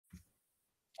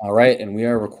All right, and we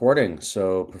are recording.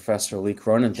 So, Professor Lee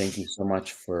Cronin, thank you so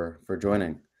much for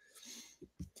joining.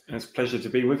 It's a pleasure to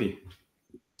be with you.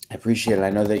 I appreciate it.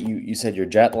 I know that you said you're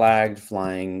jet lagged,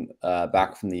 flying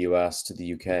back from the U.S. to the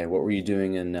U.K. What were you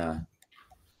doing in the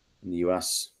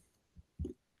U.S.?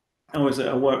 I was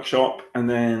at a workshop and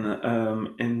then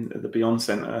in the Beyond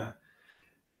Centre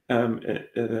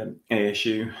at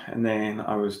ASU, and then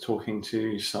I was talking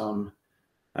to some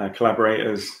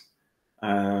collaborators,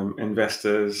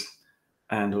 investors,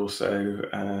 and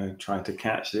also tried to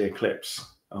catch the eclipse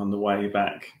on the way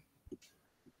back,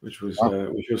 which was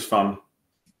fun.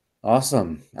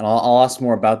 Awesome. And I'll ask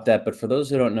more about that. But for those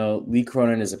who don't know, Lee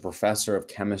Cronin is a professor of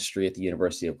chemistry at the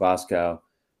University of Glasgow,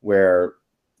 where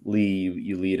Lee,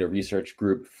 you lead a research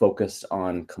group focused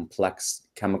on complex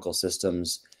chemical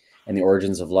systems and the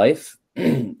origins of life.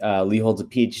 Lee holds a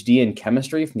PhD in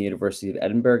chemistry from the University of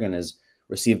Edinburgh and has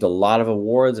received a lot of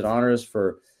awards and honors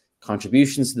for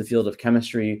contributions to the field of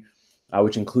chemistry,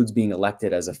 which includes being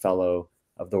elected as a fellow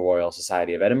of the Royal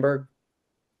Society of Edinburgh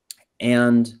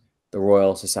and the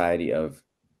Royal Society of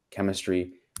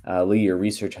Chemistry. Lee, your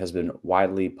research has been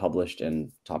widely published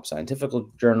in top scientific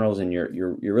journals, and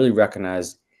you're really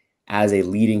recognized as a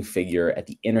leading figure at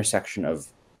the intersection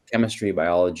of chemistry,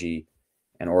 biology,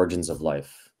 and origins of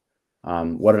life.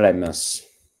 What did I miss?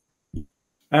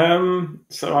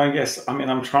 So I guess, I mean,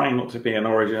 I'm trying not to be an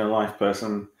origin of life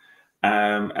person,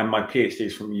 and my PhD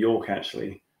is from York,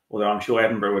 actually. Although I'm sure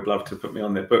Edinburgh would love to put me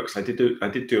on their books. I did do a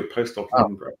postdoc in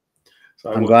Edinburgh.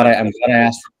 So I'm glad I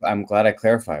asked. I'm glad I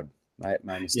clarified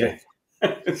my mistake.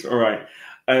 Yeah, it's all right.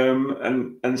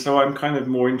 And so I'm kind of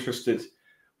more interested.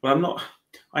 Well, I'm not.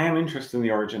 I am interested in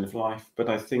the origin of life, but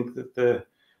I think that the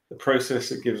process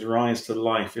that gives rise to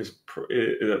life is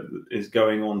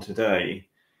going on today,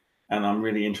 and I'm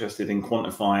really interested in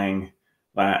quantifying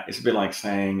that. It's a bit like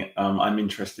saying I'm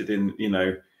interested in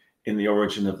in the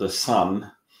origin of the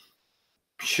sun.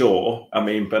 Sure, I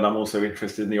mean, but I'm also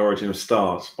interested in the origin of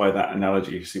stars by that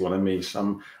analogy, you see what I mean?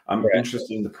 So I'm Right.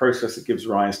 interested in the process that gives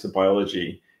rise to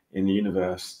biology in the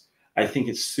universe. I think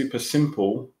it's super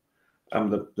simple,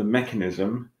 the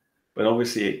mechanism, but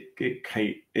obviously it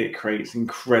creates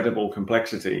incredible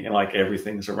complexity, and like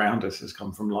everything's around us has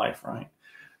come from life, right?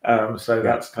 So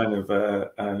that's kind of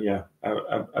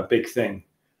a big thing.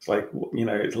 It's like,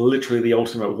 it's literally the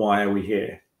ultimate why are we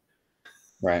here?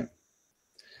 Right.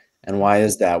 And why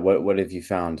is that? What have you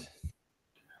found?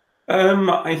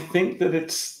 I think that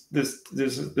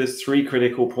there's three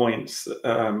critical points.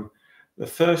 The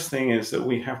first thing is that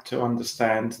we have to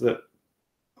understand that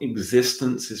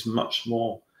existence is much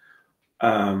more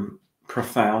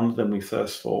profound than we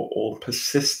first thought, or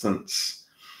persistence,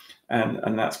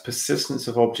 and that's persistence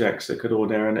of objects that could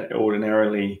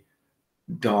ordinarily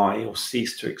die or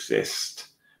cease to exist,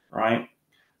 right?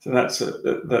 So that's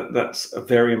a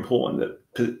very important. That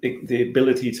the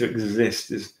ability to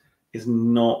exist is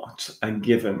not a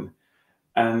given,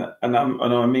 and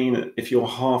I mean, if your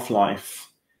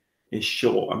half-life is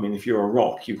short, I mean, if you're a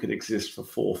rock, you could exist for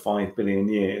 4 or 5 billion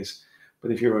years, but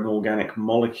if you're an organic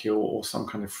molecule or some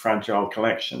kind of fragile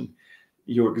collection,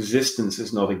 your existence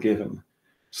is not a given.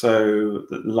 So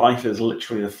life is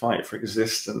literally a fight for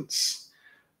existence.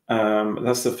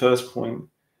 That's the first point,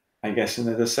 I guess. And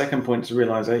then the second point is the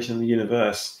realization the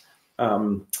universe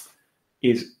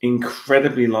is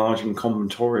incredibly large in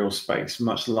combinatorial space,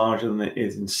 much larger than it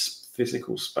is in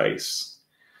physical space.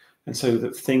 And so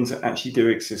that things that actually do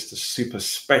exist are super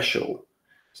special.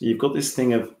 So you've got this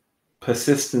thing of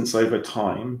persistence over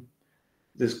time.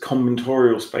 There's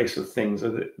combinatorial space of things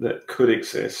that could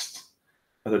exist,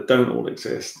 that don't all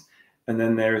exist. And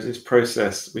then there is this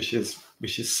process which is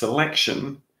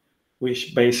selection,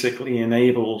 which basically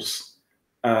enables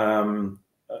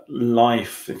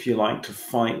life, if you like, to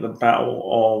fight the battle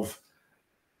of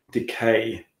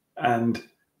decay and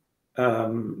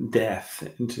death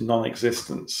into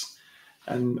non-existence.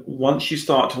 And once you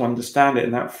start to understand it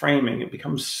in that framing, it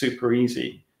becomes super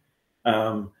easy.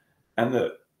 And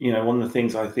that, one of the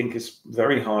things I think is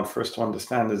very hard for us to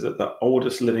understand is that the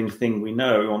oldest living thing we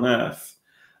know on Earth,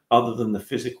 other than the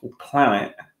physical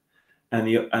planet, and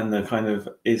the kind of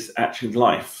is actually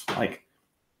life. Like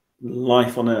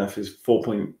life on Earth is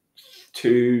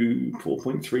 4.2,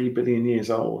 4.3 billion years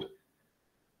old.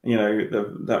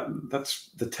 That's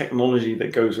the technology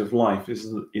that goes with life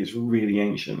is really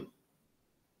ancient.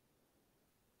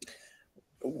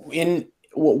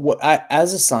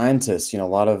 As a scientist, a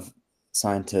lot of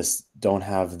scientists don't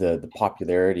have the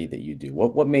popularity that you do.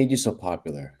 What made you so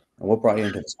popular, and what brought you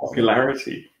into this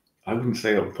popularity? I wouldn't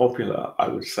say unpopular. I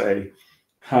would say,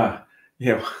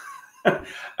 yeah.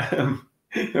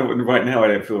 Right now, I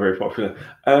don't feel very popular.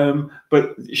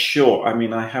 But sure, I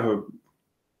mean, I've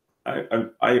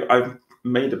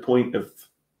made a point of.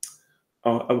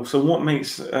 So what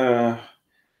makes?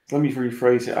 Let me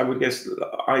rephrase it. I would guess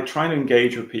I try and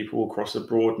engage with people across a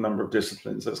broad number of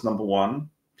disciplines. That's number one.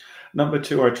 Number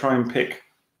two, I try and pick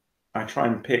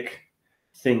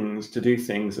things to do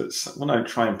things. That's when I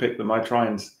try and pick them. I try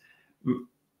and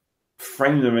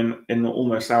frame them in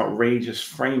almost outrageous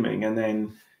framing, and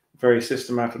then very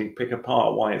systematically pick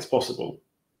apart why it's possible.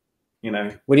 You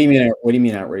know. What do you mean? What do you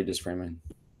mean outrageous framing?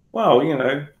 Well,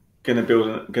 going to build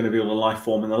a life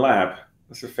form in the lab.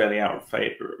 That's a fairly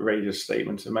outrageous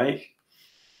statement to make.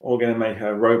 Or going to make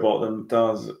a robot that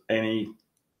does any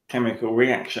chemical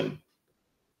reaction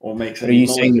or makes any. Are you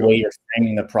saying the way you're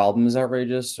framing the problem is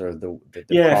outrageous, or the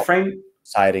problem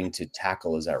deciding to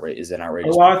tackle is outrageous? Is an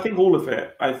outrageous? Well, I think all of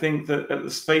it. I think that at the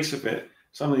face of it,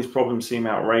 some of these problems seem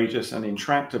outrageous and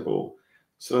intractable.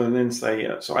 So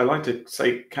I like to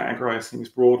categorize things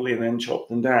broadly and then chop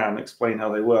them down, explain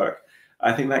how they work.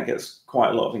 I think that gets quite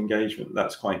a lot of engagement.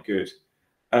 That's quite good.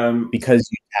 Because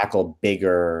you tackle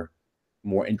bigger,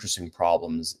 more interesting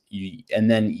problems,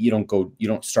 and then you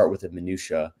don't start with the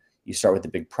minutia. You start with the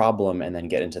big problem and then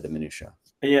get into the minutia.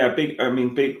 Yeah,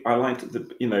 I like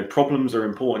to, problems are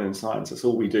important in science. That's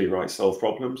all we do, right? Solve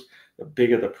problems. The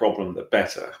bigger the problem, the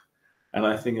better. And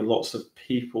I think lots of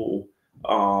people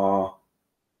are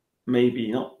maybe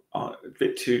not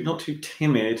too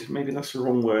timid. Maybe that's the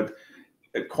wrong word.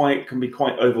 Can be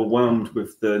quite overwhelmed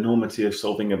with the enormity of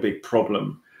solving a big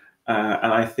problem.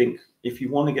 And I think if you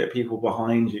want to get people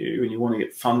behind you and you want to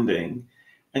get funding,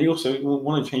 and you also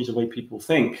want to change the way people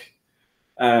think,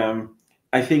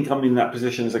 I think I'm in that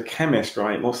position as a chemist,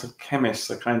 right? Lots of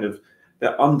chemists are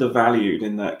they're undervalued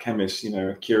in that chemists,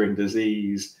 curing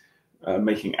disease,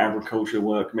 making agriculture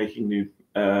work, making new,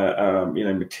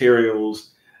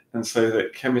 materials. And so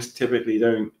that chemists typically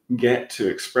don't get to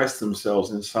express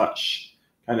themselves in such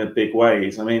kind of big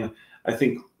ways. I mean, I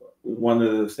think one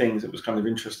of the things that was kind of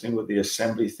interesting with the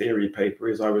assembly theory paper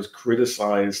is I was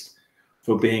criticized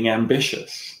for being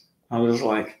ambitious. I was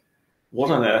like,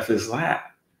 what on earth is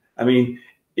that? I mean,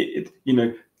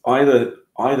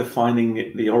 either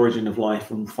finding the origin of life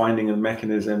and finding a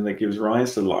mechanism that gives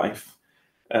rise to life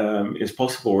is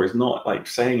possible or is not. Like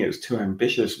saying it was too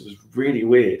ambitious was really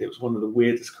weird. It was one of the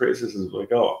weirdest criticisms I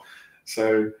got.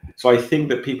 So I think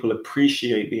that people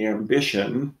appreciate the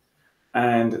ambition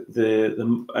and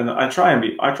and I try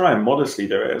and modestly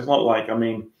do it. It's not like,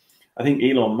 I think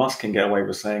Elon Musk can get away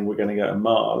with saying we're going to go to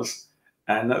Mars,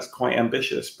 and that's quite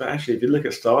ambitious. But actually, if you look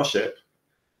at Starship,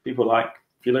 if you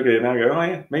look at it now, go, oh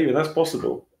yeah, maybe that's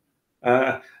possible.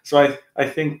 So I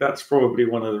think that's probably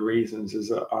one of the reasons is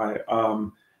that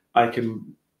I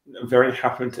can very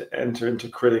happy to enter into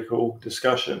critical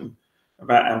discussion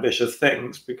about ambitious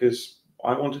things because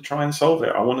I want to try and solve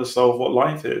it. I want to solve what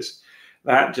life is.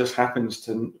 That just happens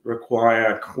to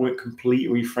require a complete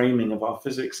reframing of our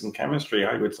physics and chemistry.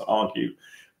 I would argue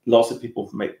lots of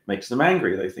people makes them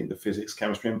angry. They think the physics,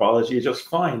 chemistry, and biology are just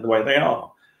fine the way they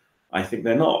are. I think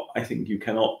they're not. I think you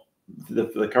cannot.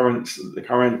 The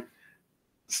current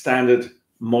standard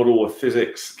model of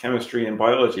physics, chemistry, and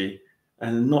biology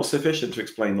are not sufficient to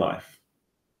explain life,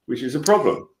 which is a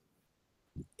problem.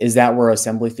 Is that where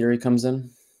assembly theory comes in?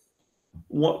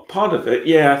 What part of it?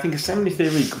 Yeah, I think assembly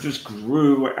theory just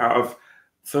grew out of,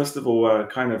 first of all,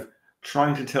 kind of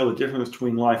trying to tell the difference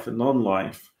between life and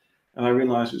non-life, and I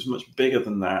realized it was much bigger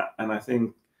than that. And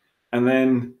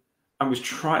then I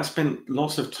spent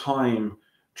lots of time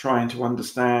trying to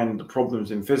understand the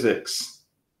problems in physics,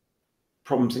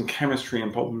 problems in chemistry,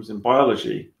 and problems in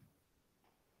biology.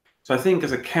 So I think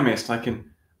as a chemist, my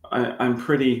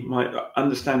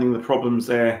understanding the problems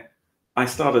there. I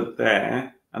started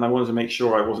there, and I wanted to make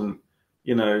sure I wasn't,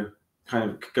 kind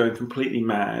of going completely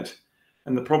mad.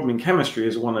 And the problem in chemistry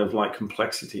is one of like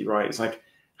complexity, right? It's like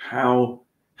how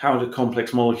do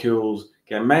complex molecules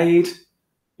get made,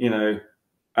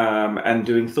 and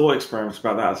doing thought experiments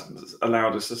about that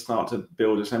allowed us to start to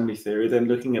build assembly theory. Then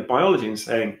looking at biology and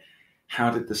saying, how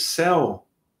did the cell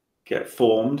get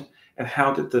formed, and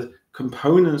how did the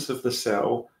components of the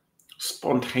cell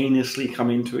spontaneously come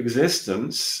into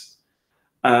existence,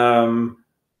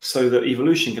 so that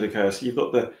evolution could occur. So you've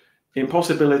got the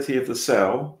impossibility of the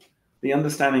cell, the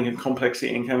understanding of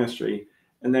complexity in chemistry,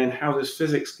 and then how does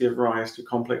physics give rise to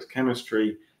complex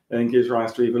chemistry and gives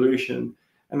rise to evolution.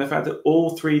 And the fact that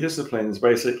all three disciplines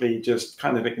basically just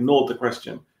kind of ignored the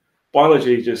question.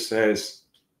 Biology just says,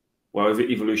 well, if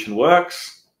evolution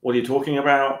works, what are you talking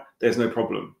about? There's no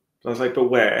problem. So I was like, but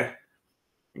where?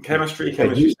 In chemistry,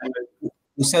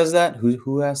 who says that?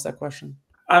 Who asked that question?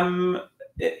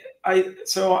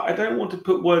 So I don't want to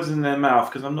put words in their mouth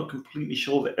because I'm not completely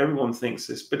sure that everyone thinks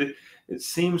this, but it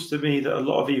seems to me that a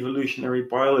lot of evolutionary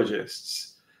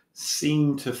biologists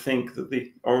seem to think that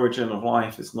the origin of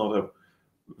life is not a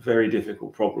very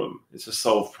difficult problem. It's a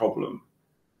solved problem.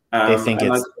 They think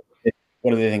And it's,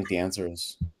 what do they think the answer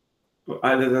is?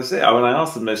 that's it. When I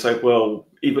asked them, they said, well,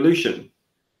 evolution,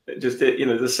 just,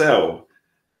 the cell.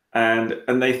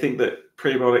 And they think that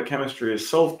prebiotic chemistry has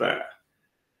solved that.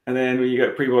 And then when you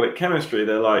get prebiotic chemistry,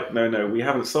 they're like, no, we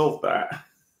haven't solved that.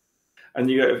 And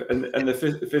you go, and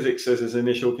the physics says there's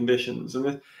initial conditions.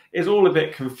 And it's all a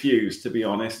bit confused, to be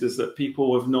honest, is that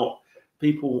people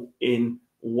in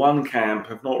one camp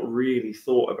have not really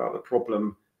thought about the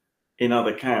problem in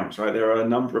other camps, right? There are a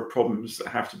number of problems that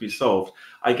have to be solved.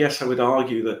 I guess I would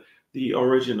argue that the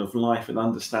origin of life and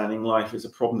understanding life is a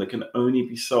problem that can only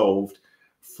be solved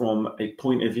from a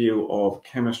point of view of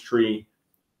chemistry,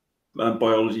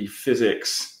 biology,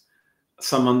 physics,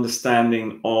 some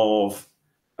understanding of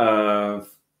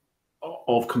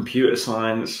computer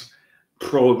science,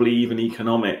 probably even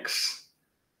economics,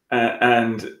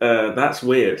 and that's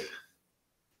weird.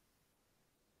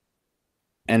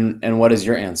 And what is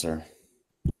your answer?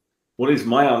 What is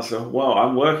my answer? Well,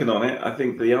 I'm working on it. I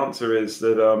think the answer is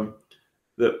that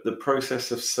the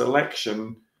process of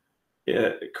selection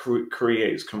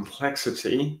creates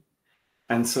complexity,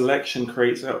 and selection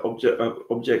creates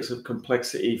objects of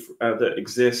complexity that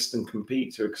exist and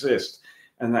compete to exist.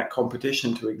 And that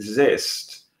competition to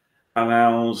exist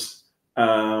allows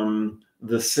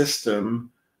the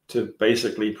system to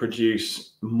basically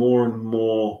produce more and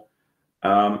more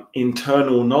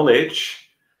internal knowledge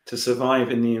to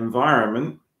survive in the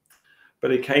environment.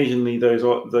 But occasionally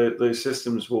those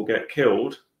systems will get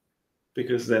killed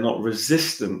because they're not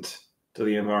resistant to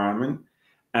the environment.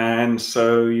 And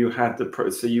so you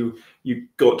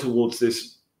got towards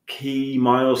this key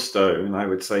milestone, I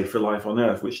would say, for life on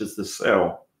Earth, which is the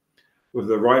cell, with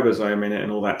the ribosome in it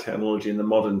and all that technology in the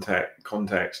modern tech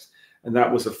context. And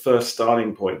that was the first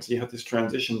starting point. So you have this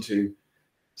transition to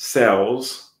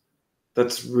cells.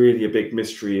 That's really a big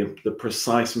mystery of the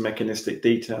precise mechanistic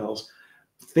details.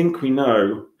 I think we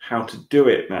know how to do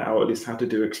it now, or at least how to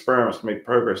do experiments to make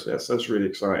progress there. So that's really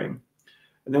exciting.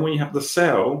 And then when you have the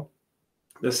cell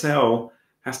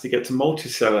has to get to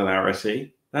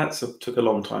multicellularity. Took a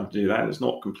long time to do that. It's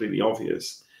not completely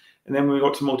obvious. And then when we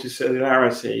got to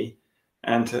multicellularity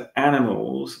and to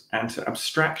animals and to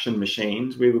abstraction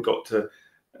machines, we got to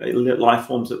life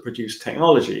forms that produce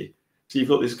technology. So you've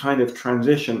got these kind of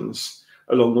transitions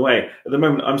along the way. At the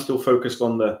moment, I'm still focused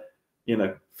on the,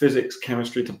 physics,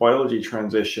 chemistry to biology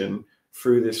transition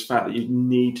through this fact that you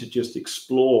need to just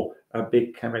explore a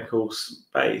big chemical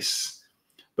space.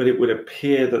 But it would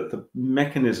appear that the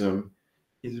mechanism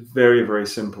is very, very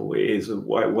simple. It is a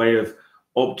way of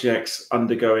objects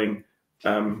undergoing,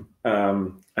 well,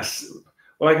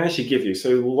 I can actually give you.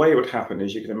 So the way it would happen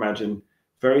is you can imagine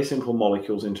very simple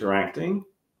molecules interacting.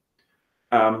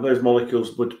 Those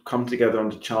molecules would come together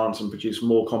under chance and produce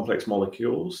more complex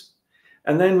molecules.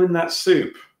 And then in that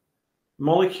soup,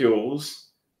 molecules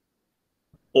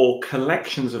or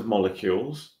collections of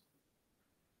molecules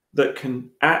that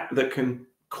can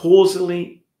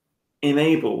causally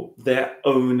enable their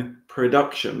own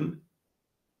production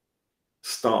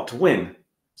start to win.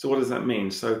 So what does that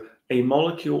mean? So a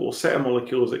molecule or set of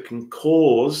molecules that can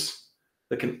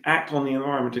act on the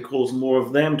environment to cause more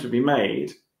of them to be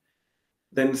made,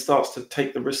 then starts to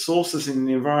take the resources in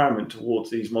the environment towards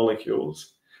these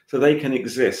molecules so they can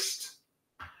exist.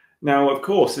 Now, of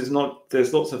course, there's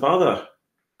lots of other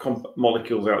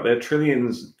molecules out there,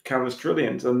 trillions, countless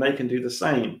trillions, and they can do the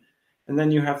same. And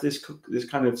then you have this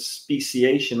kind of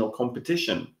speciation or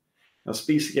competition. Now,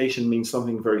 speciation means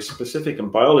something very specific in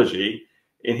biology.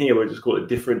 In here, we just call it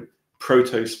different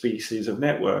proto-species of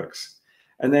networks.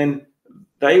 And then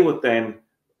they would then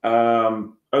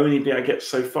only be able to get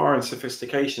so far in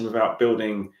sophistication without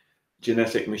building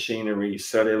genetic machinery,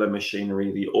 cellular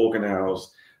machinery, the organelles,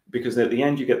 because at the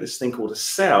end you get this thing called a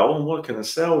cell. And what can a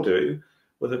cell do?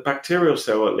 Well, a bacterial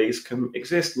cell at least can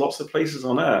exist lots of places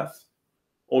on Earth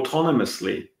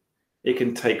autonomously. It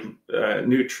can take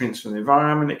nutrients from the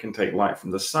environment, it can take light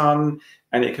from the sun,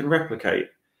 and it can replicate.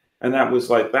 And that was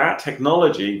like that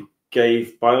technology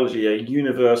gave biology a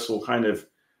universal kind of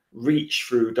reach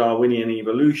through Darwinian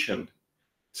evolution.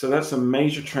 So that's a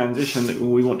major transition that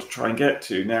we want to try and get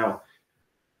to. Now,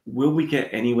 will we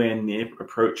get anywhere near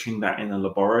approaching that in a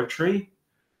laboratory?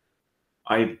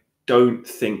 I don't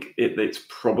think it's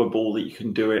probable that you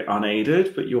can do it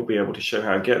unaided, but you'll be able to show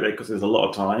how to get there because there's a lot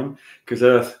of time. Because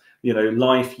Earth,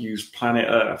 life used planet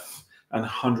Earth and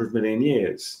 100 million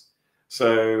years.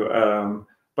 So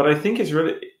But I think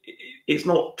it's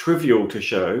not trivial to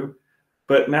show.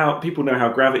 But now people know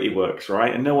how gravity works,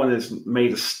 right? And no one has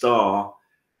made a star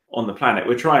on the planet.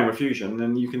 We're trying with fusion,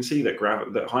 and you can see that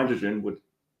that hydrogen would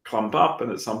clump up,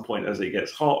 and at some point as it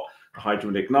gets hot, the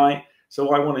hydrogen would ignite.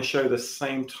 So I want to show the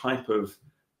same type of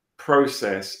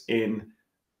process in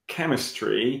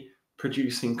chemistry,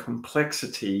 producing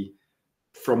complexity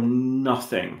from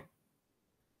nothing.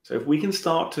 So if we can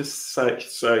start to search,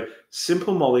 so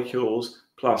simple molecules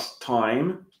plus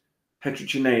time,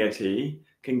 heterogeneity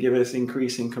can give us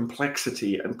increasing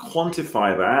complexity, and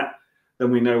quantify that, then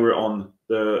we know we're on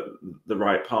the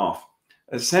right path.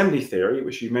 Assembly theory,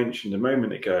 which you mentioned a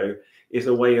moment ago, is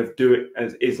a way of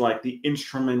is like the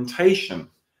instrumentation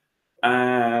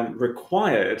and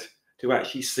required to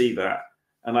actually see that.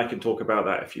 And I can talk about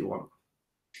that if you want.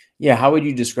 Yeah, how would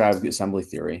you describe assembly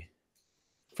theory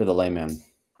for the layman?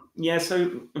 Yeah,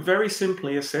 so very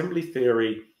simply, assembly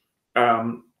theory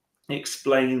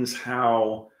explains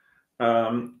how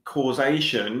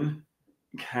causation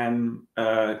can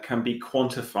be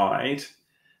quantified,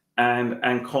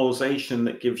 and causation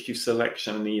that gives you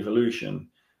selection and evolution.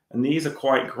 And these are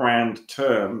quite grand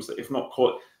terms, if not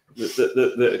quite,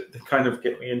 that kind of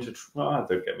get me into, well,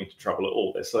 don't get me into trouble at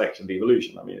all. They're selection and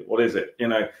evolution. I mean, what is it? You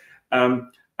know,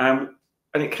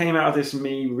 and it came out of this,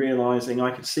 me realizing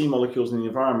I could see molecules in the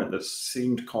environment that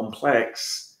seemed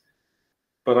complex,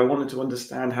 but I wanted to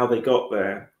understand how they got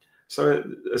there. So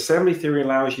assembly theory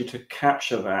allows you to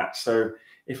capture that. So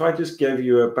if I just gave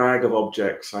you a bag of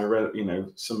objects, I read, you know,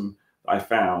 some I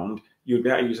found, you'd be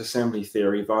able to use assembly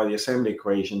theory via the assembly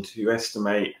equation to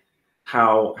estimate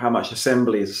how much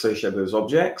assembly is associated with those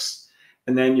objects.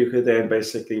 And then you could then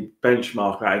basically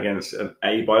benchmark that against an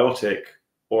abiotic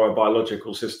or a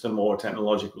biological system or a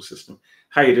technological system.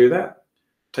 How you do that?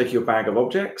 Take your bag of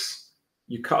objects,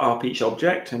 you cut up each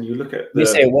object, and you look at You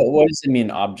say, what does it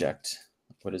mean, object?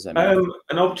 What does that mean?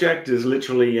 An object is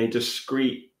literally a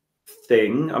discrete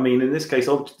thing. I mean, in this case,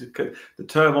 the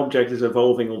term object is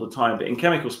evolving all the time, but in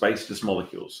chemical space, just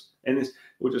molecules. And this,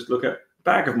 we'll just look at a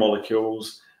bag of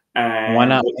molecules. And why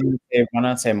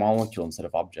not say molecule instead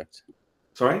of object?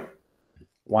 Sorry?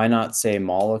 Why not say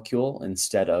molecule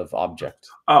instead of object?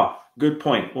 Oh, good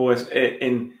point. Well,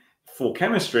 for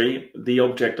chemistry, the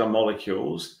object are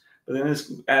molecules, but then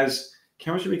as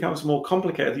chemistry becomes more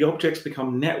complicated, the objects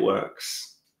become networks.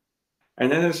 And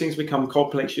then as things become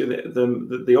complex,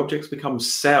 the objects become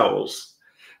cells.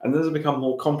 And then as they become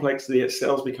more complex, the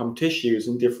cells become tissues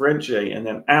and differentiate, and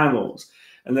then animals.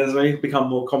 And as they become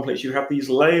more complex, you have these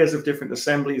layers of different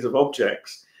assemblies of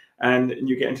objects, and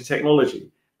you get into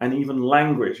technology and even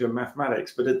language and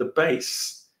mathematics. But at the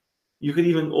base, you could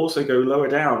even also go lower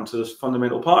down to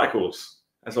fundamental particles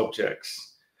as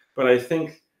objects. But I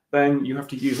think then you have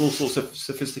to use all sorts of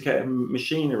sophisticated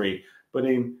machinery. But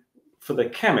for the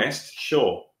chemist,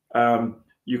 sure,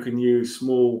 you can use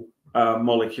small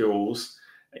molecules,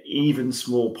 even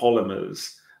small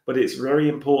polymers. But it's very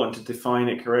important to define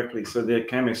it correctly so the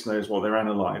chemist knows what they're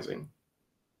analyzing.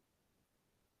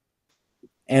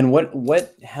 And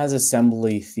what has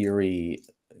assembly theory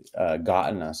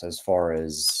gotten us as far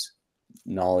as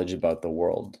knowledge about the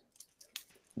world?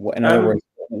 In other words,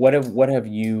 what have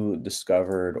you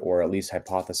discovered, or at least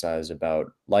hypothesized,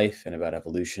 about life and about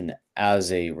evolution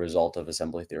as a result of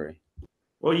assembly theory?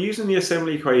 Well, using the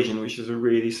assembly equation, which is a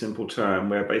really simple term,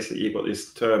 where basically you've got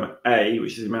this term A,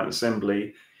 which is the amount of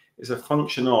assembly, is a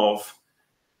function of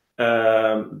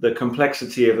the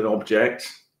complexity of an object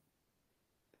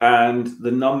and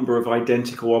the number of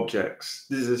identical objects.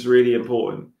 This is really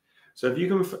important. So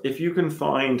if you can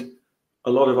find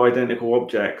a lot of identical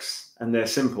objects and they're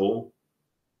simple,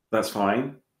 that's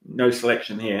fine. No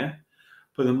selection here.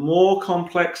 But the more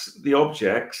complex the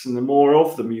objects and the more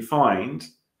of them you find,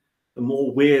 the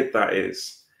more weird that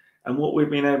is. And what we've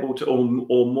been able to,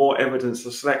 or more evidence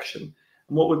of selection.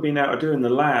 And what we've been able to do in the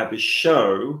lab is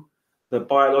show that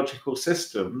biological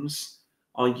systems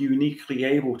are uniquely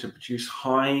able to produce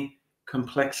high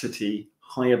complexity,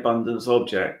 high abundance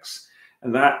objects.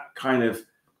 And that kind of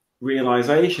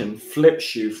realization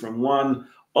flips you from one,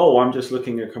 oh, I'm just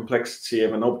looking at complexity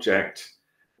of an object,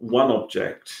 one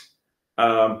object.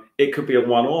 It could be a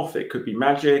one-off, it could be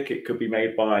magic, it could be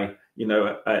made by, you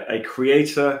know, a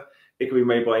creator, it could be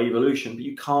made by evolution, but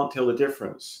you can't tell the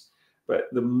difference. But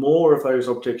the more of those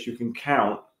objects you can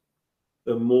count,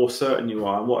 the more certain you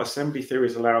are. And what assembly theory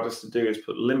has allowed us to do is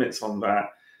put limits on that,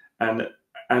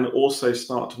 and also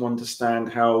start to understand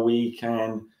how we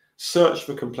can search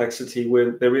for complexity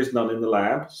where there is none in the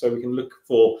lab. So we can look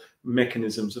for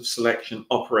mechanisms of selection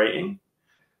operating,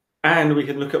 and we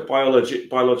can look at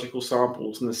biological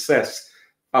samples and assess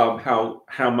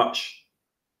how much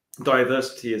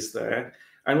diversity is there.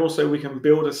 And also we can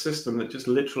build a system that just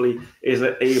literally is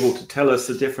able to tell us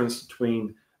the difference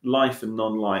between life and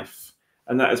non-life.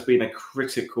 And that has been a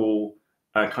critical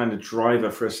kind of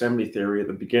driver for assembly theory at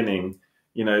the beginning.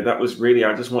 You know, that was really,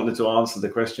 I just wanted to answer the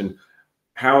question,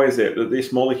 how is it that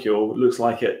this molecule looks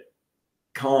like it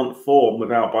can't form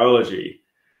without biology?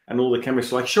 And all the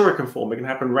chemists are like, sure, it can form, it can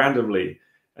happen randomly.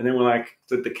 And then when I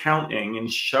did the counting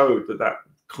and showed that that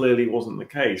clearly wasn't the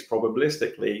case,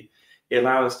 probabilistically, it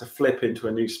allowed us to flip into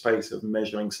a new space of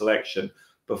measuring selection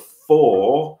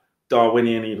before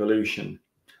Darwinian evolution.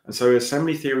 And so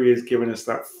assembly theory has given us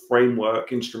that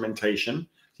framework instrumentation.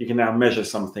 You can now measure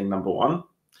something, number one.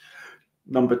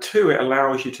 Number two, it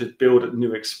allows you to build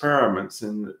new experiments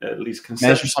and at least conceptual.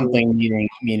 Measure something,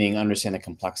 meaning understand the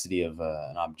complexity of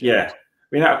an object. Yeah,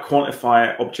 we now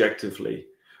quantify it objectively,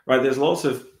 right? There's lots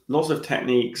of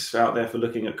techniques out there for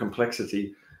looking at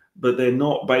complexity, but they're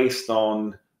not based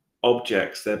on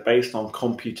objects. They're based on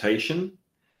computation,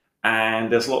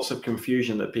 and there's lots of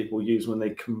confusion that people use when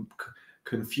they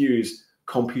confuse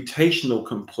computational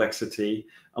complexity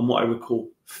and what I would call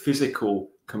physical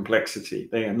complexity.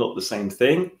 They are not the same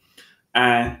thing.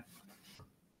 And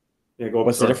yeah, go on.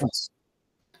 What's the difference?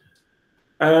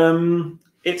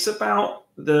 It's about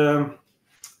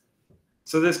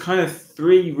so there's kind of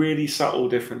three really subtle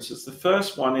differences. The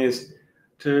first one is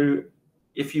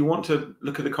if you want to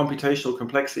look at the computational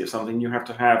complexity of something, you have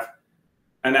to have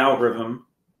an algorithm,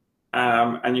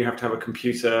 and you have to have a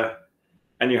computer,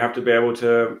 and you have to be able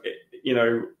to, you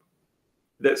know,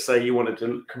 let's say you wanted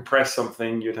to compress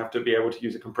something, you'd have to be able to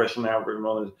use a compression algorithm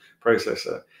on a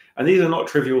processor. And these are not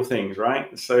trivial things,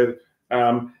 right? So,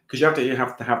 because you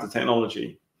have to have the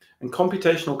technology. And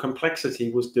computational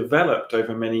complexity was developed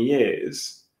over many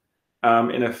years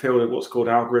in a field of what's called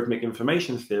algorithmic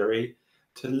information theory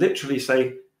to literally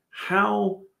say,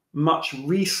 how much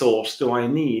resource do I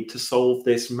need to solve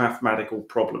this mathematical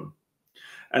problem?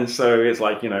 And so it's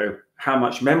like, you know, how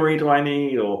much memory do I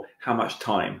need or how much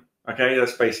time? Okay,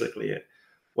 that's basically it.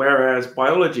 Whereas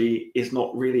biology is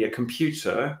not really a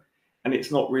computer and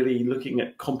it's not really looking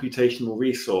at computational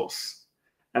resource.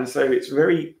 And so it's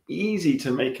very easy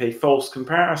to make a false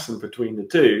comparison between the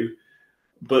two.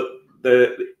 But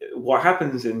what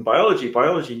happens in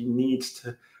biology needs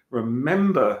to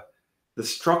remember the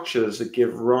structures that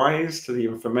give rise to the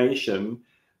information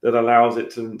that allows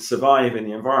it to survive in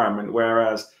the environment,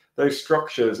 whereas those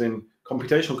structures in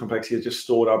computational complexity are just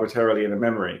stored arbitrarily in a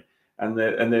memory, and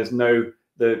there's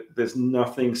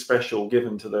nothing special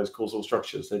given to those causal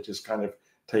structures. They're just kind of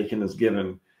taken as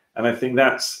given. And I think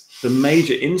that's the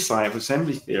major insight of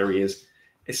assembly theory is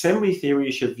assembly theory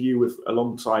should view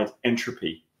alongside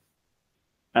entropy.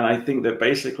 And I think that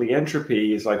basically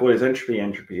entropy is like, what is entropy?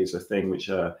 Entropy is a thing which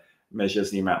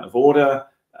measures the amount of order.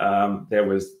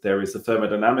 There is the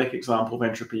thermodynamic example of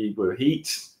entropy with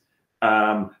heat.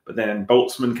 But then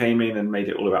Boltzmann came in and made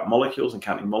it all about molecules and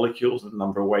counting molecules and a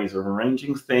number of ways of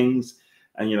arranging things.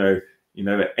 And, you know,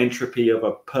 the entropy of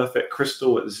a perfect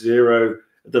crystal at zero,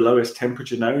 the lowest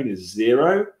temperature known is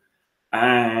zero.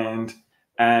 And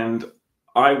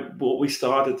what we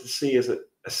started to see is that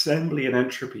assembly and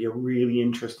entropy are really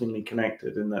interestingly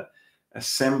connected in that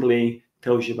assembly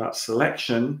tells you about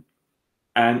selection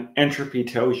and entropy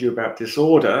tells you about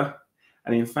disorder.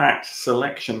 And in fact,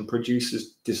 selection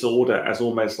produces disorder as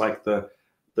almost like the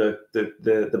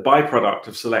byproduct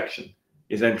of selection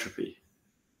is entropy.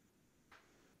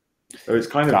 So it's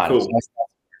kind of cool. It's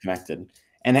connected.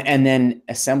 And then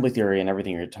assembly theory and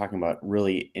everything you're talking about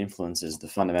really influences the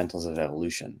fundamentals of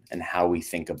evolution and how we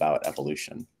think about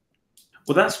evolution.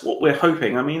 Well, that's what we're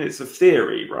hoping. I mean, it's a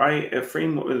theory, right? A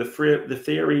framework. The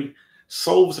theory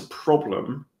solves a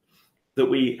problem that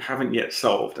we haven't yet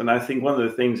solved. And I think one of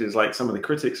the things is like some of the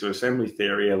critics of assembly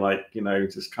theory are like, you know,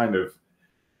 just kind of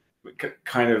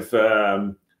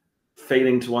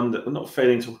failing to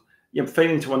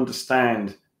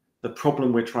understand the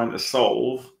problem we're trying to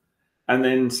solve, and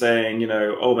then saying, you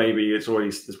know, oh, maybe this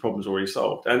problem's already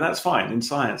solved. And that's fine. In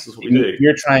science, that's what we do.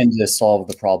 You're trying to solve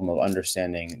the problem of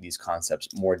understanding these concepts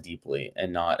more deeply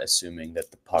and not assuming that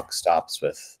the puck stops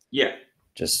with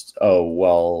just, oh,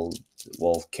 well,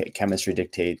 chemistry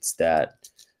dictates that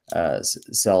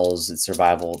cells,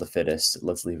 survival of the fittest,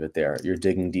 let's leave it there. You're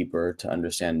digging deeper to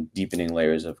understand deepening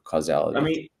layers of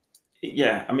causality.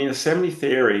 I mean, assembly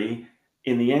theory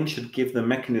in the end should give the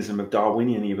mechanism of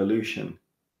Darwinian evolution.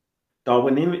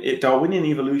 Darwinian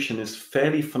evolution is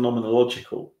fairly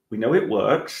phenomenological. We know it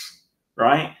works,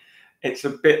 right? It's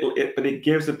but it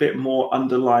gives a bit more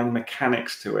underlying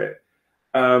mechanics to it.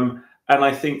 And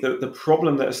I think that the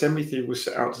problem that assembly theory was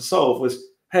set out to solve was,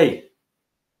 hey,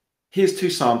 here's two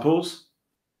samples.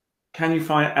 Can you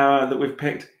find that we've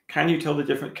picked? Can you tell the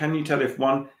difference? Can you tell if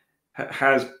one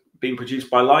has been produced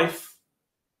by life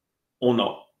or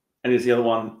not? And is the other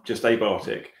one just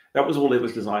abiotic? That was all it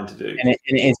was designed to do. And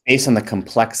it's based on the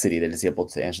complexity that it's able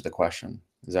to answer the question.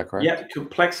 Is that correct? Yeah,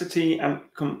 complexity and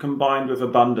combined with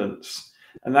abundance,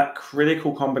 and that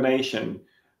critical combination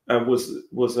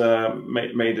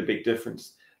made a big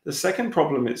difference. The second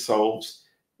problem it solves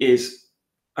is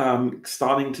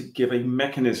starting to give a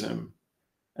mechanism,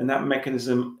 and that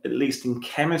mechanism, at least in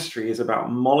chemistry, is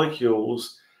about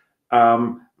molecules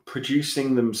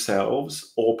producing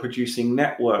themselves or producing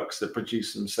networks that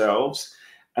produce themselves,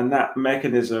 and that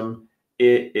mechanism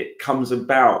it comes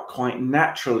about quite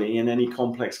naturally in any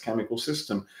complex chemical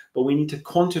system, but we need to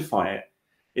quantify it.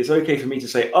 It's okay for me to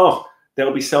say, oh,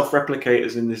 there'll be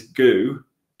self-replicators in this goo.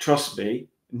 Trust me.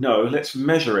 No, let's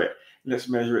measure it. Let's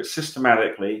measure it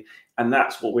systematically. And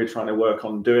that's what we're trying to work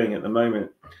on doing at the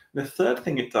moment. The third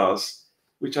thing it does,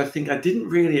 which I think I didn't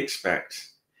really expect,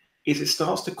 is it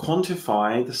starts to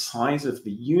quantify the size of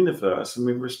the universe and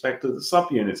with respect to the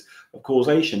subunits of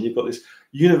causation. You've got this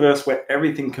universe where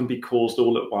everything can be caused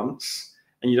all at once,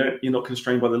 and you're not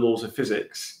constrained by the laws of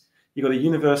physics. You've got a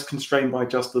universe constrained by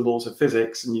just the laws of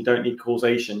physics, and you don't need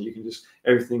causation. You can just,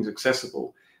 everything's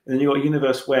accessible. And then you've got a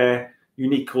universe where you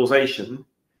need causation.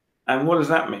 And what does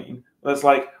that mean? Well, it's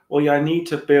like, well, yeah, I need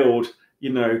to build,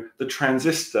 the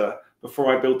transistor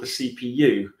before I build the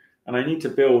CPU. And I need to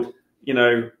build,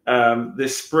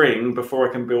 this spring before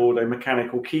I can build a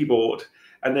mechanical keyboard.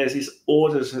 And there's these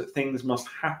orders that things must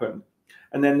happen.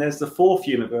 And then there's the fourth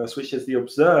universe, which is the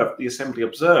assembly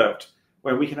observed,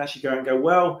 where we can actually go and go,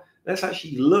 well, let's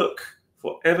actually look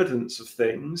for evidence of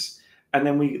things. And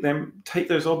then we then take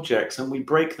those objects and we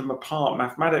break them apart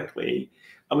mathematically,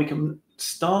 and we can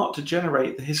start to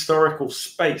generate the historical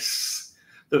space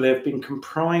that they've been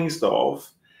comprised of.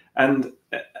 And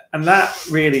that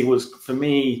really was, for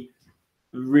me,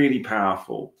 really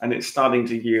powerful. And it's starting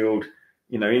to yield,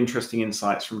 interesting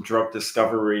insights from drug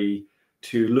discovery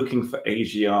to looking for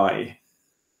AGI.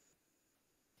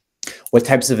 What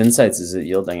types of insights is it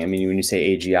yielding? I mean, when you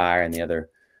say AGI and the other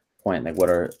point, like what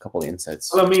are a couple of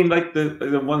insights? Well, I mean, like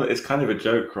the one that is kind of a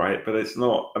joke, right? But it's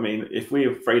not. I mean, if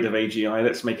we're afraid of AGI,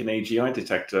 let's make an AGI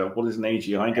detector. What is an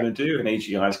AGI going to do? An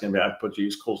AGI is going to be able to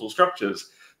produce causal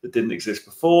structures that didn't exist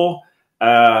before.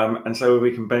 And so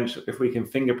if we can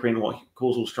fingerprint what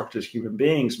causal structures human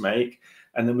beings make,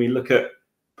 and then we look at,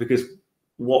 because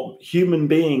what human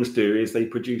beings do is they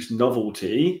produce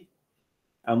novelty,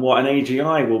 and what an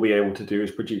AGI will be able to do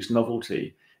is produce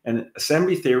novelty. And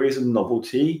assembly theory is a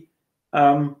novelty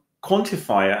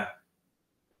quantifier,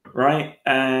 right?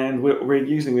 And we're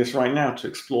using this right now to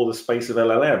explore the space of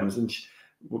LLMs, and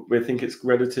we think it's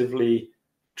relatively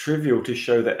trivial to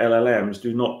show that LLMs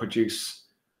do not produce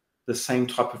the same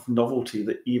type of novelty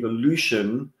that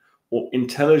evolution or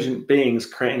intelligent beings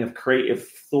creating a creative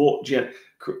thought,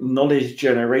 knowledge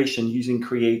generation using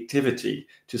creativity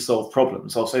to solve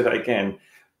problems. I'll say that again.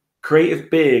 Creative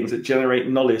beings that generate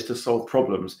knowledge to solve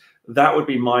problems. That would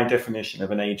be my definition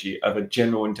of an AG, of a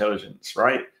general intelligence,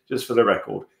 right? Just for the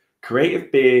record.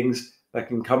 Creative beings that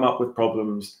can come up with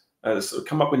problems,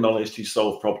 come up with knowledge to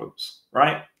solve problems,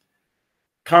 right?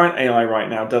 Current AI right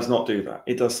now does not do that.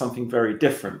 It does something very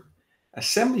different.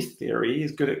 Assembly theory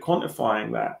is good at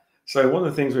quantifying that. So one of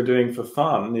the things we're doing for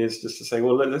fun is just to say,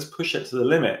 well, let's push it to the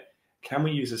limit. Can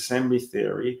we use assembly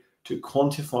theory to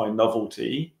quantify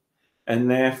novelty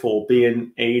and therefore be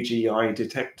an AGI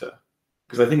detector?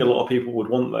 Because I think a lot of people would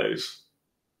want those.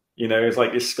 It's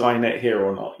like, is Skynet here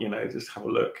or not? Just have a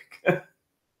look.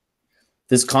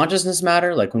 Does consciousness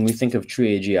matter? Like when we think of true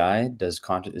AGI, does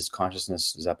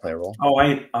consciousness, does that play a role? Oh,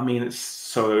 I mean, it's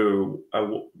so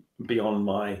beyond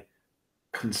my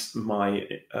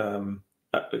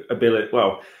ability.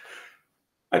 Well,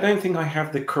 I don't think I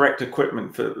have the correct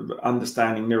equipment for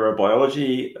understanding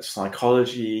neurobiology,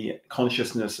 psychology,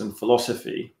 consciousness, and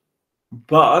philosophy.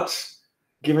 But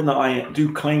given that I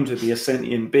do claim to be a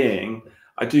sentient being,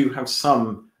 I do have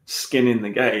some skin in the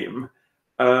game.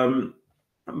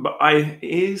 But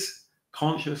is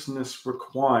consciousness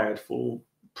required for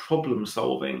problem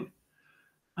solving?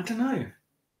 I don't know.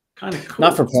 Kind of cool.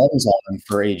 Not for problem solving,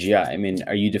 for AGI. I mean,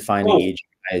 are you defining AGI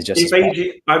as just as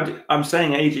I'm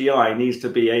saying AGI needs to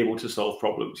be able to solve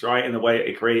problems, right? In a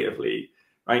way, creatively,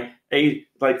 right?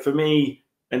 Like for me,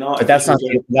 but that's not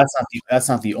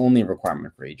the only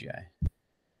requirement for AGI.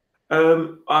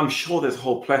 I'm sure there's a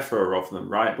whole plethora of them,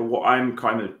 right? But what I'm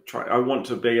kind of I want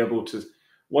to be able to,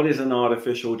 what is an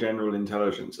artificial general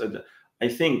intelligence? And I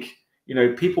think,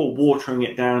 people watering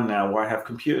it down now, where I have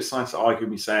computer science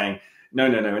arguing me saying, no,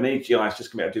 an AGI is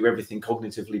just going to be able to do everything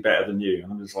cognitively better than you.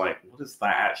 And I'm just like, what does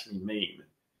that actually mean?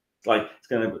 It's like, it's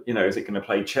going to, you know, is it going to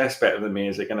play chess better than me?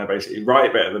 Is it going to basically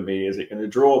write better than me? Is it going to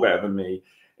draw better than me?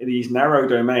 In these narrow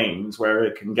domains where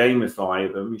it can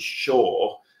gamify them,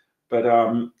 sure. But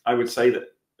I would say that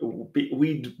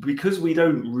because we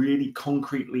don't really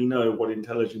concretely know what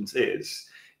intelligence is,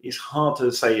 it's hard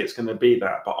to say it's going to be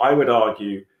that. But I would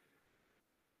argue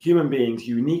human beings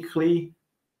uniquely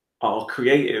are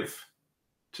creative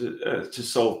to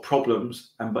solve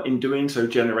problems, and but in doing so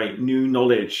generate new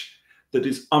knowledge that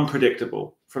is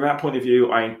unpredictable. From that point of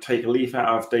view, I take a leaf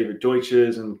out of David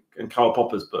Deutsch's and Karl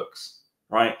Popper's books,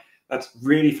 right? That's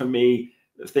really, for me,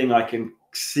 the thing I can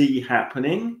see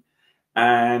happening.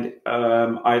 And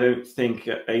I don't think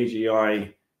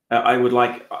AGI, I would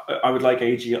like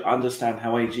AGI, understand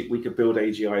how we could build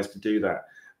AGIs to do that.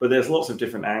 But there's lots of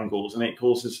different angles, and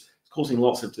it's causing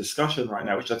lots of discussion right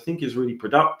now, which I think is really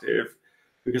productive,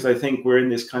 because I think we're in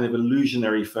this kind of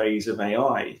illusionary phase of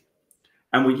AI,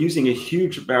 and we're using a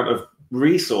huge amount of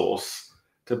resource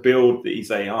to build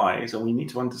these AIs, and we need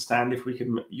to understand if we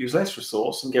can use less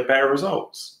resource and get better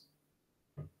results.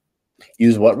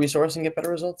 Use what resource and get better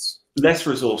results? Less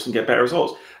resource and get better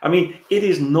results. I mean, it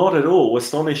is not at all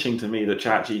astonishing to me that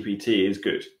ChatGPT is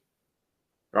good,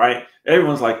 right?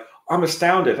 Everyone's like, I'm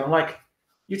astounded. I'm like,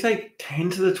 you take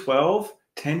 10 to the 12,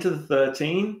 10 to the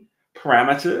 13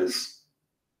 parameters,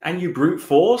 and you brute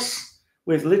force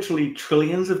with literally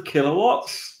trillions of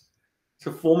kilowatts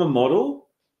to form a model.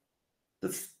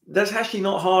 That's actually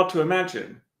not hard to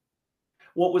imagine.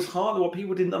 What was hard, what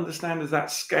people didn't understand is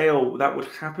that scale that would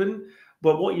happen.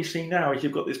 But what you see now is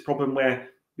you've got this problem where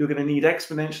you're going to need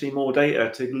exponentially more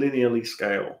data to linearly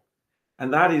scale.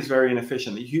 And that is very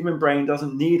inefficient. The human brain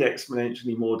doesn't need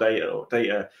exponentially more data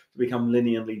to become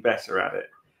linearly better at it.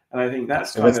 And I think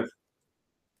that's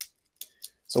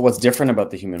So what's different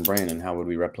about the human brain, and how would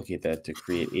we replicate that to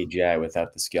create AGI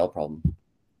without the scale problem?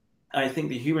 I think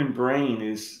the human brain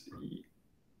is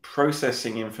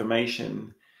processing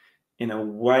information in a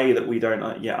way that we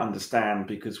don't yet understand,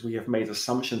 because we have made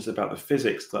assumptions about the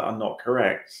physics that are not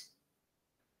correct.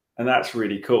 And that's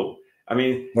really cool. I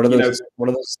mean, what are those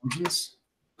assumptions?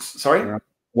 Sorry?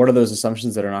 What are those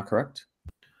assumptions that are not correct?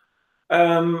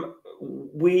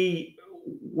 We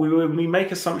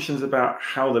make assumptions about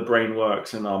how the brain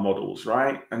works in our models,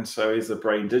 right? And so, is the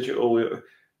brain digital?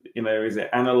 You know, is it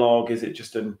analog? Is it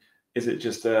just a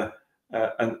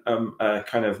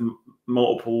kind of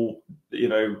multiple, you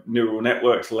know, neural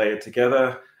networks layered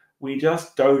together? We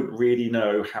just don't really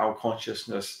know how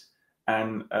consciousness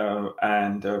and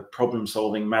problem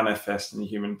solving manifest in the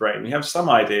human brain. We have some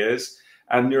ideas,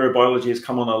 and neurobiology has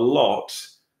come on a lot,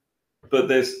 but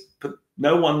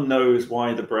no one knows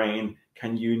why the brain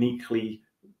can uniquely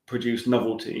produce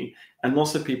novelty. And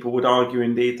lots of people would argue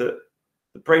indeed that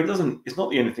the brain it's not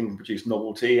the only thing to produce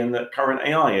novelty, and that current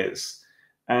AI is.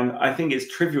 And I think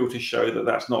it's trivial to show that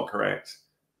that's not correct.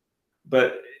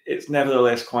 But it's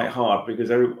nevertheless quite hard,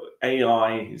 because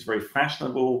AI is very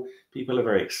fashionable. People are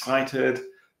very excited.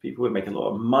 People would make a lot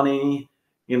of money,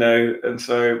 you know. And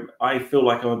so I feel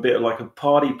like I'm a bit like a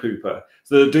party pooper.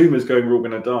 So the doomers going, we're all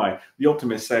going to die. The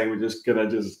optimists saying we're just going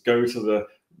to go to the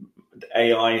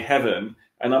AI heaven.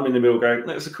 And I'm in the middle going,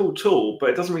 no, it's a cool tool, but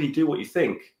it doesn't really do what you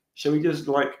think. Should we just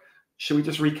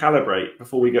recalibrate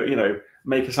before we go, you know,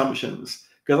 make assumptions?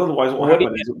 Because otherwise what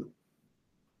happens is...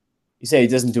 You say it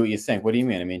doesn't do what you think. What do you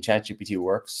mean? I mean, ChatGPT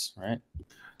works, right?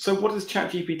 So what does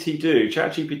ChatGPT do?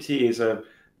 ChatGPT is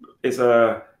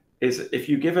if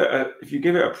you give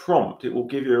it a prompt, it will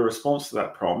give you a response to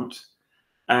that prompt,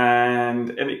 and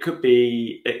it could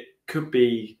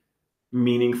be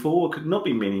meaningful or could not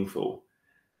be meaningful,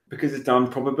 because it's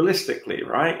done probabilistically,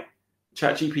 right?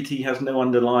 ChatGPT has no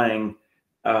underlying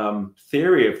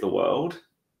theory of the world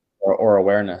or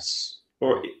awareness.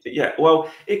 Or yeah,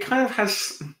 well, it kind of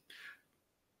has.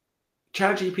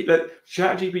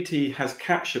 ChatGPT has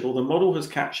captured, or the model has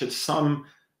captured, some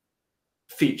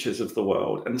features of the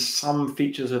world and some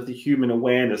features of the human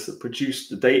awareness that produced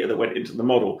the data that went into the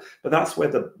model. But that's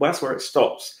where it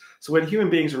stops. So when human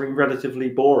beings are being relatively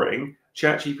boring,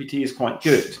 ChatGPT is quite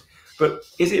good. But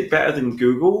is it better than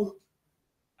Google?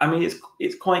 I mean,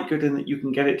 it's quite good in that you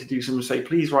can get it to do something, say,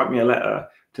 please write me a letter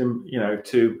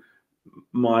to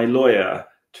my lawyer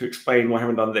to explain why I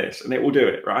haven't done this, and it will do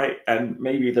it, right? And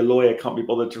maybe the lawyer can't be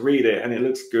bothered to read it, and it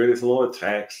looks good. It's a lot of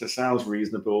text. It sounds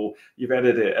reasonable. You've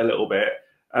edited it a little bit.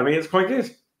 I mean, it's quite good.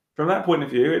 From that point of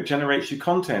view, it generates you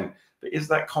content. But is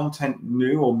that content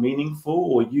new or meaningful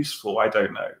or useful? I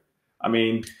don't know. I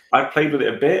mean, I've played with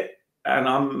it a bit, and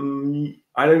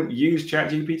I don't use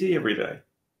ChatGPT every day.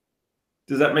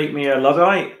 Does that make me a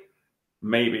Luddite?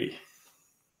 maybe.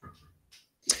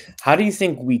 How do you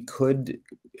think we could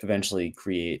eventually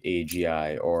create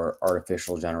AGI, or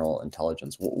artificial general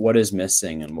intelligence? What is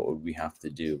missing, and what would we have to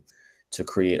do to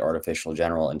create artificial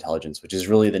general intelligence, which is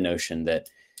really the notion that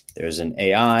there's an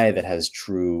AI that has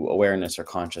true awareness or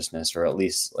consciousness, or at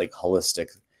least like holistic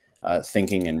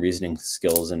thinking and reasoning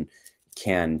skills, and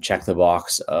can check the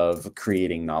box of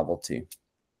creating novelty?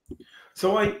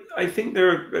 So I think there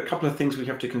are a couple of things we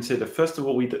have to consider. First of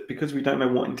all, because we don't know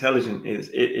what intelligent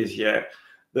is yet,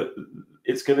 that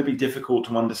it's going to be difficult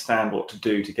to understand what to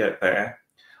do to get there.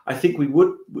 I think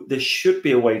there should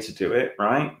be a way to do it,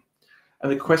 right?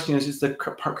 And the question is the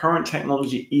current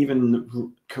technology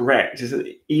even correct? Is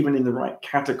it even in the right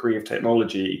category of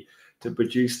technology to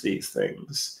produce these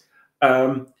things?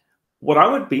 What I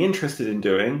would be interested in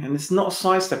doing, and it's not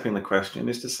sidestepping the question,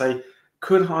 is to say,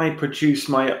 could I produce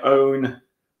my own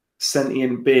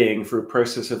sentient being through a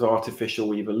process of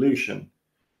artificial evolution?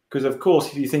 Because, of course,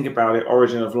 if you think about it,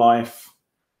 origin of life,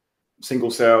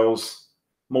 single cells,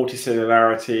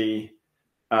 multicellularity,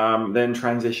 then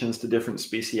transitions to different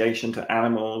speciation to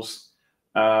animals,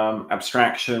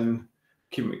 abstraction,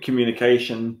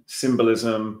 communication,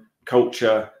 symbolism,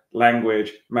 culture,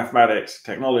 language, mathematics,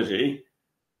 technology.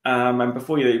 And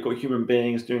before you, you've got human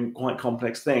beings doing quite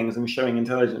complex things and showing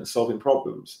intelligence, solving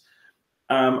problems.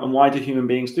 And why do human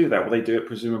beings do that? Well, they do it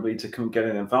presumably to get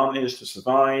an advantage, to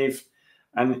survive.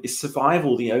 And is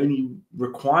survival the only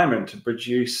requirement to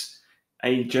produce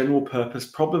a general purpose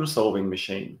problem solving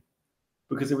machine?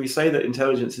 Because if we say that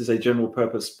intelligence is a general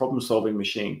purpose problem solving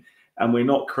machine, and we're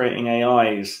not creating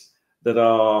AIs that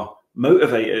are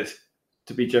motivated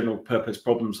to be general purpose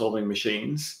problem solving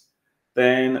machines,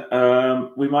 then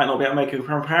we might not be able to make a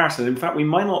comparison. In fact, we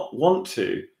might not want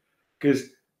to, because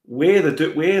we're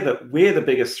the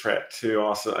biggest threat to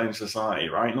our own society,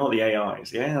 right? Not the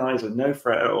AIs. The AIs are no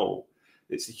threat at all.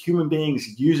 It's the human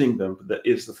beings using them that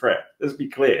is the threat. Let's be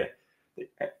clear. The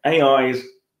AIs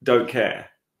don't care.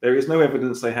 There is no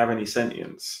evidence they have any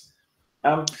sentience.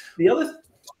 The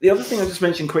other thing I just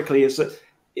mentioned quickly is that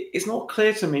it's not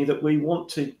clear to me that we want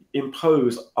to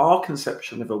impose our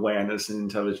conception of awareness and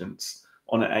intelligence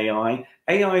on an AI.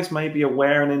 AIs may be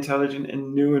aware and intelligent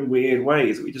in new and weird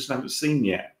ways that we just haven't seen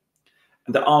yet,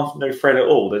 and there aren't no threat at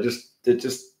all. They're just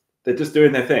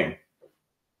doing their thing.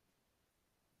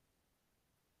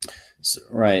 So,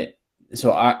 right.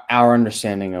 So our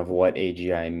understanding of what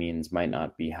AGI means might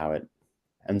not be how it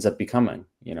ends up becoming.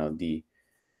 You know, the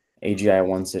AGI,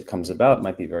 once it comes about,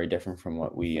 might be very different from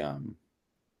what we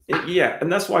yeah, and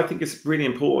that's why I think it's really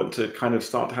important to kind of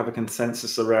start to have a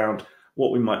consensus around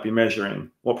what we might be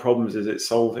measuring, what problems is it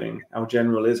solving, how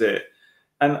general is it.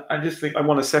 And I just think I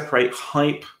want to separate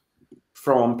hype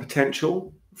from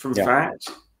potential, from fact.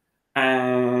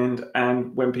 And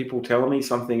when people tell me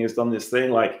something has done this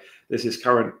thing, like there's this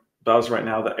current buzz right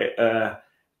now that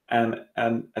an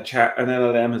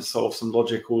LLM has solved some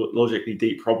logically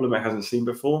deep problem it hasn't seen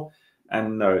before,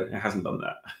 and no, it hasn't done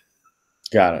that.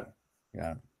 Got it.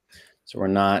 Yeah. So we're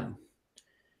not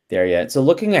there yet. So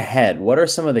looking ahead, what are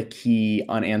some of the key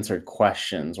unanswered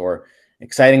questions or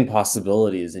exciting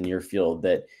possibilities in your field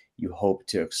that you hope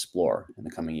to explore in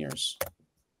the coming years?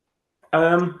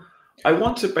 I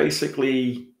want to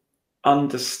basically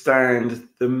understand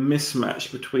the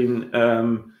mismatch between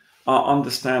our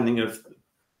understanding of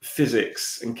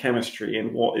physics and chemistry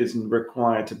and what is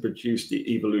required to produce the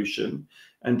evolution,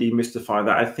 and demystify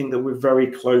that. I think that we're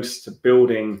very close to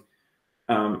building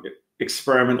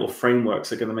experimental frameworks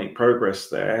that are going to make progress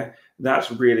there. That's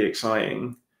really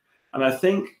exciting. And I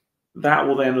think that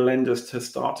will then lend us to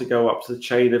start to go up to the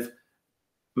chain of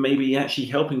maybe actually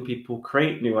helping people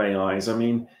create new AIs. I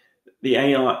mean, the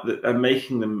AI that are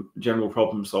making them general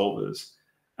problem solvers.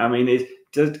 I mean,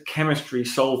 did chemistry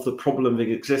solve the problem of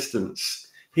existence?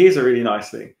 Here's a really nice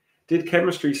thing. Did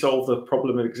chemistry solve the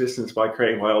problem of existence by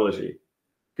creating biology?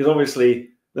 Because obviously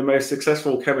the most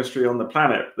successful chemistry on the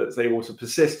planet that's able to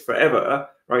persist forever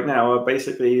right now are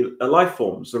basically life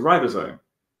forms, the ribosome.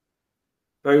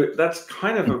 So that's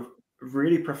kind of a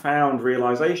really profound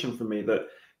realization for me, that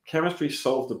chemistry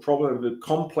solved the problem of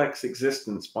complex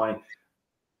existence by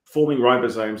forming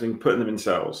ribosomes and putting them in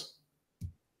cells.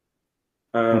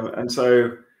 And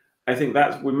so I think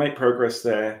that we make progress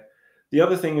there. The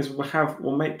other thing is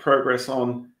we'll make progress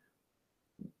on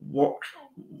what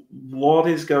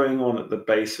is going on at the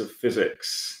base of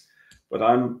physics. But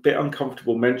I'm a bit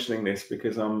uncomfortable mentioning this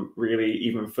because I'm really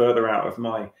even further out of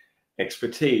my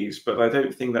expertise, but I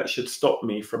don't think that should stop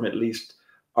me from at least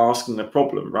asking the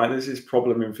problem, right? There's this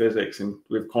problem in physics and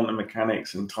with quantum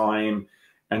mechanics and time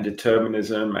and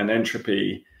determinism and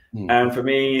entropy. And for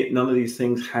me, none of these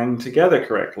things hang together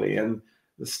correctly. And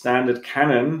the standard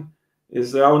canon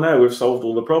is, oh no, we've solved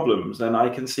all the problems, and I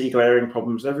can see glaring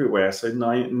problems everywhere. So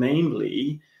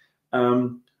namely,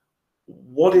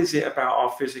 what is it about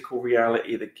our physical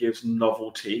reality that gives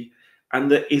novelty and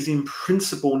that is in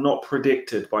principle not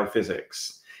predicted by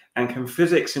physics? And can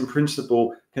physics in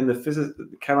principle, can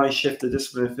I shift the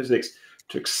discipline of physics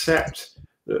to accept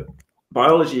that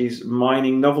biology is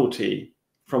mining novelty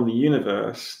from the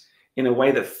universe in a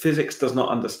way that physics does not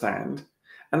understand?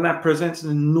 And that presents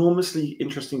an enormously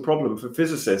interesting problem for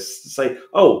physicists to say,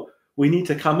 oh, we need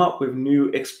to come up with new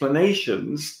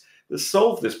explanations that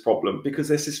solve this problem, because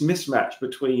there's this mismatch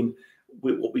between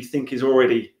what we think is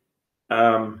already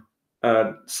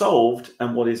solved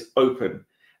and what is open.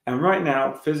 And right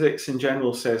now, physics in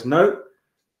general says, no,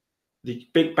 the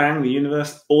Big Bang, the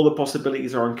universe, all the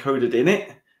possibilities are encoded in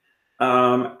it.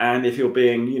 And if you're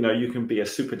being, you can be a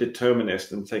super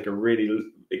determinist and take a really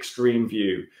extreme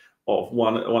view of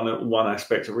one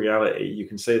aspect of reality. You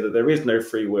can say that there is no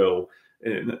free will.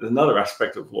 Another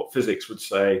aspect of what physics would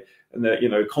say, and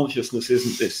that consciousness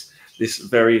isn't this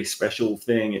very special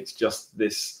thing. It's just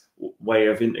this way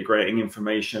of integrating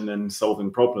information and solving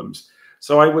problems.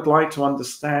 So I would like to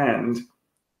understand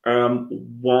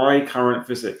why current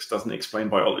physics doesn't explain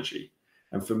biology.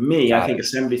 And for me, I think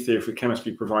assembly theory for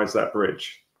chemistry provides that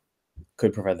bridge.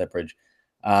 Could provide that bridge.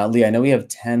 Lee, I know we have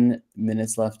 10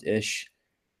 minutes left-ish.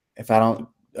 If I don't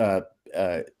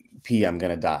pee, I'm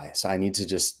going to die. So I need to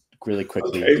just really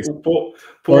quickly. Okay,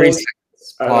 pause.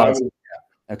 Pause.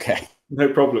 Okay. No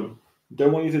problem.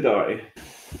 Don't want you to die.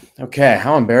 Okay.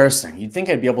 How embarrassing. You'd think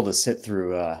I'd be able to sit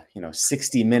through a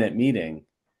 60-minute meeting.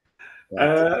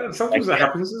 Sometimes that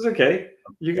happens. It's okay.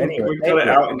 You can cut it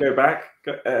out and go back.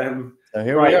 So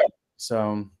here we are.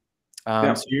 So,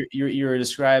 so you're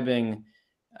describing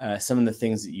some of the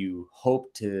things that you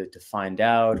hope to find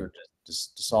out or to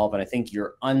solve, and I think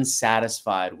you're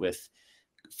unsatisfied with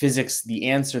physics, the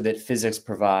answer that physics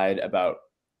provide about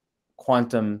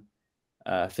quantum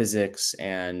physics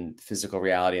and physical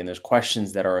reality, and there's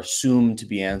questions that are assumed to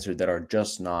be answered that are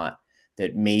just not,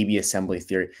 that may be assembly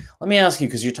theory. Let me ask you,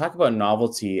 because you talk about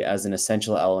novelty as an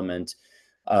essential element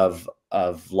of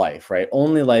life, right?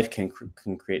 Only life can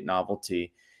create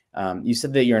novelty. You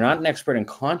said that you're not an expert in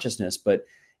consciousness, but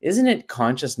isn't it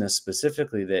consciousness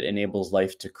specifically that enables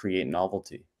life to create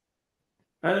novelty?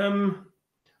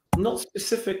 Not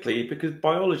specifically, because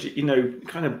biology,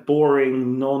 kind of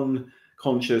boring,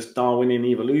 non-conscious Darwinian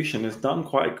evolution has done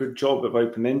quite a good job of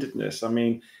open-endedness. I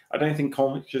mean, I don't think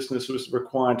consciousness was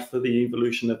required for the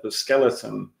evolution of the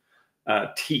skeleton,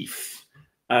 teeth,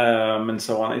 and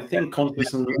so on. I think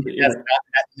consciousness...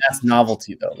 That's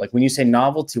novelty, though. Like, when you say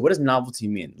novelty, what does novelty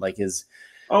mean? Like,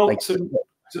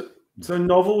 So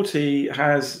novelty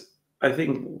I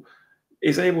think,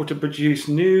 is able to produce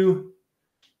new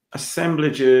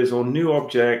assemblages or new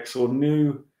objects or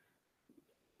new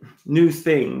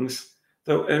things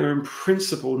that are in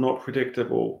principle not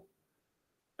predictable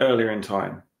earlier in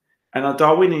time. And our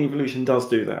Darwinian evolution does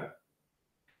do that.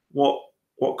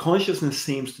 What consciousness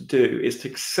seems to do is to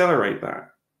accelerate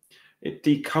that. It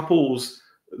decouples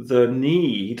the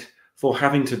need for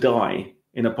having to die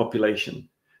in a population.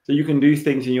 So you can do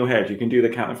things in your head. You can do the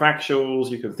counterfactuals.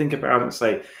 You can think about it and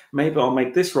say, maybe I'll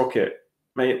make this rocket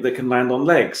that can land on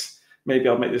legs. Maybe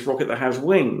I'll make this rocket that has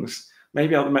wings.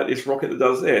 Maybe I'll make this rocket that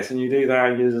does this. And you do that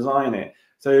and you design it.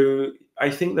 So I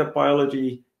think that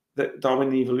biology, that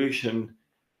Darwin evolution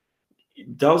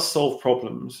does solve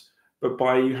problems, but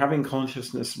by you having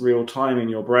consciousness real time in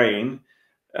your brain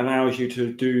allows you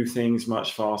to do things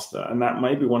much faster. And that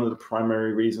may be one of the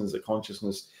primary reasons that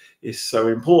consciousness is so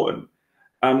important.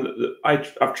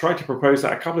 I've tried to propose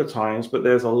that a couple of times, but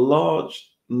there's a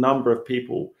large number of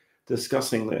people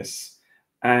discussing this.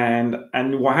 And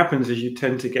what happens is you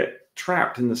tend to get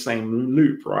trapped in the same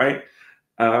loop, right?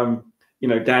 Dan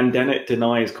Dennett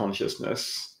denies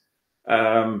consciousness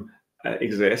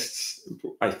exists,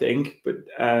 I think. But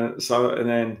some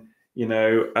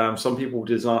people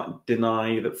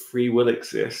deny that free will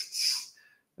exists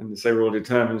and say we're all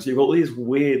determined. So you've got all these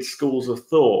weird schools of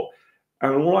thought.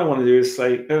 And all I want to do is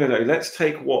say, no, let's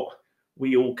take what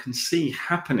we all can see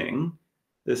happening,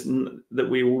 that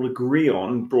we all agree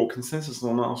on, draw consensus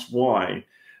on, ask why.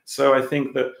 So I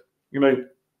think that,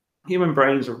 human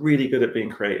brains are really good at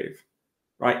being creative,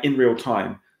 right, in real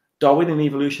time. Darwinian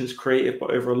evolution is creative,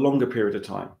 but over a longer period of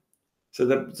time. So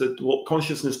what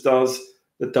consciousness does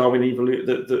that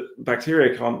that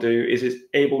bacteria can't do is it's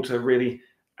able to really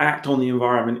act on the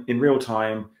environment in real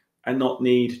time and not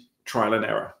need trial and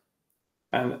error.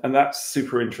 And that's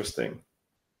super interesting.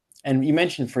 And you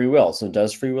mentioned free will. So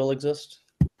does free will exist?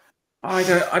 I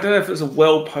don't know if it's a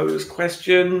well-posed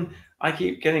question. I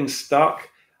keep getting stuck.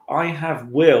 I have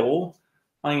will.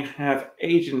 I have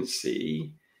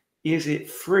agency. Is it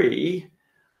free?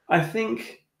 I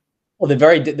think. Well,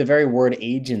 the very word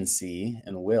agency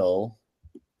and will,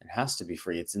 it has to be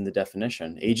free. It's in the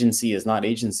definition. Agency is not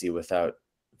agency without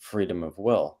freedom of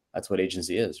will. That's what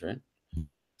agency is, right?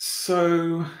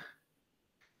 So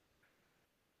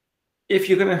if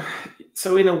you're going to,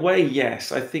 so in a way,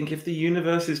 yes, I think if the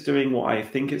universe is doing what I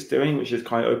think it's doing, which is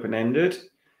quite open-ended,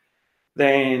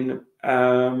 then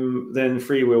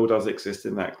free will does exist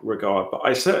in that regard. But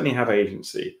I certainly have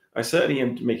agency. I certainly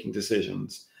am making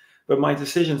decisions, but my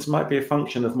decisions might be a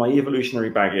function of my evolutionary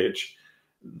baggage,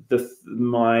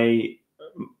 my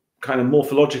kind of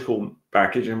morphological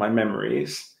baggage and my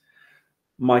memories,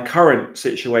 my current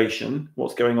situation,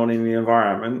 what's going on in the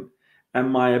environment, and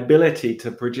my ability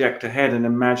to project ahead and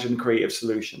imagine creative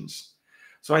solutions.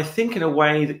 So I think in a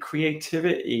way that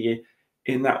creativity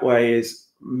in that way is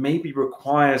maybe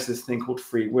requires this thing called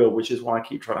free will, which is why I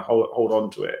keep trying to hold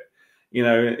on to it. You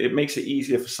know, it makes it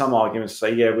easier for some arguments to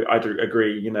say, yeah, I do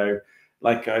agree, you know,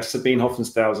 like Sabine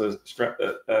Hofstadter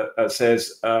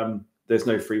says there's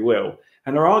no free will.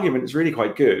 And her argument is really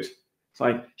quite good. It's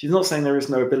like, she's not saying there is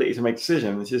no ability to make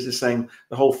decisions. She's just saying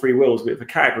the whole free will is a bit of a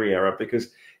category error, because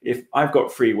if I've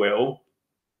got free will,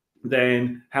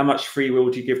 then how much free will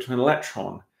do you give to an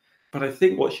electron? But I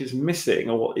think what she's missing,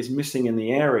 or what is missing in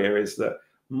the area, is that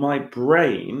my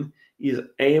brain is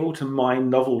able to mine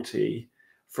novelty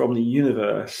from the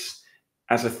universe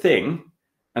as a thing,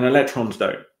 and electrons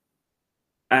don't.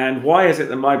 And why is it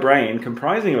that my brain,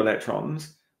 comprising of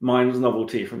electrons, mines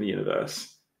novelty from the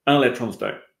universe, and electrons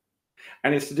don't?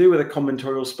 And it's to do with a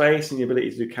combinatorial space and the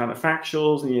ability to do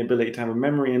counterfactuals and the ability to have a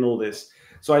memory and all this.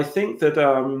 So I think that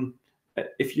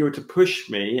if you were to push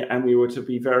me and we were to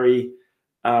be very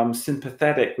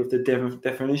sympathetic with the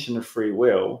definition of free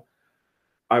will,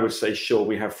 I would say, sure,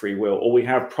 we have free will, or we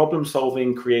have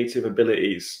problem-solving creative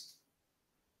abilities,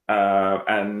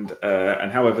 and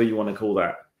however you want to call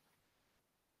that.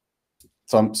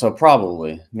 So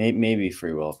probably, maybe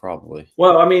free will, probably.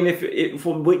 Well, I mean, if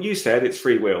from what you said, it's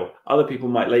free will. Other people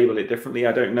might label it differently.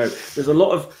 I don't know. There's a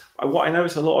lot of what I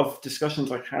notice. A lot of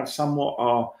discussions I have somewhat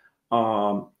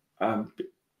are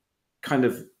kind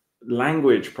of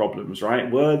language problems,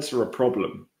 right? Words are a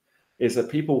problem. Is that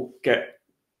people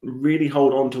really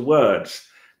hold on to words,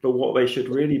 but what they should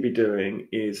really be doing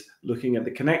is looking at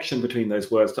the connection between those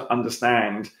words to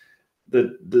understand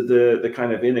the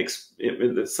kind of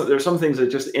there are some things that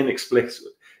are just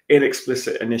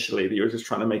inexplicit initially, that you're just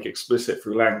trying to make explicit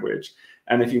through language.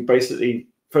 And if you basically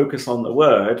focus on the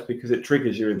word because it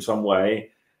triggers you in some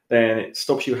way, then it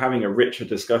stops you having a richer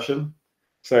discussion.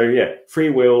 So yeah, free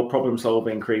will, problem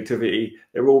solving, creativity,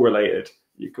 they're all related.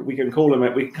 We can call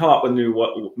them, we can come up with a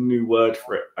new word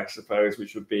for it, I suppose,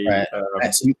 which would be right.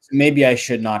 So maybe I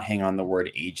should not hang on the word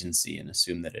agency and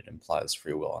assume that it implies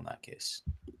free will in that case.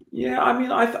 Yeah, I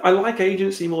mean, I like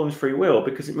agency more than free will,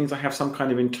 because it means I have some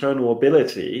kind of internal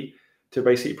ability to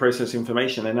basically process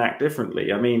information and act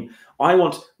differently. I mean, one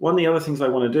of the other things I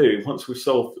want to do once we've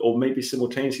solved, or maybe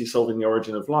simultaneously solving the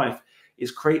origin of life,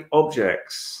 is create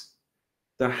objects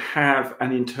that have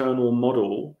an internal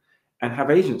model and have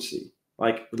agency.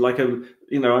 Like a,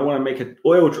 you know, I want to make an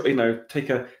oil, you know, take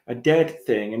a dead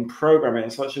thing and program it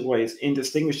in such a way it's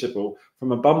indistinguishable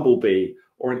from a bumblebee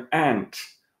or an ant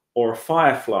or a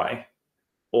firefly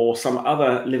or some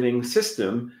other living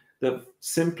system that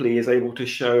simply is able to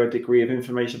show a degree of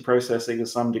information processing and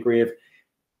some degree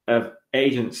of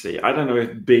agency. I don't know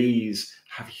if bees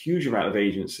have a huge amount of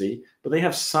agency, but they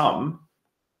have some.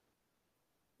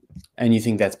 And you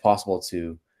think that's possible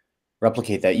to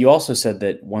replicate that? You also said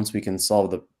that once we can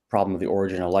solve the problem of the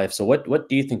origin of life. So what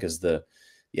do you think is the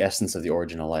essence of the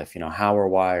origin of life? You know, how or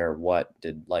why or what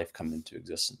did life come into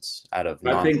existence out of?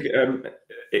 I think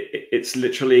it's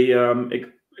literally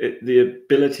the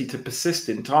ability to persist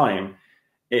in time.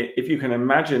 If you can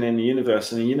imagine in the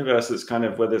universe, that's kind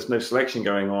of where there's no selection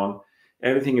going on,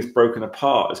 everything is broken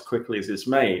apart as quickly as it's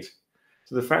made.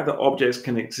 So the fact that objects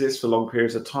can exist for long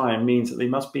periods of time means that they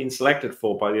must be selected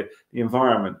for by the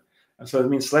environment. And so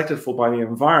being selected for by the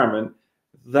environment,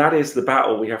 that is the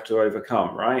battle we have to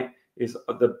overcome, right? Is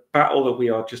the battle that we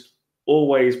are just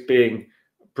always being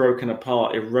broken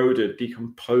apart, eroded,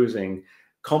 decomposing.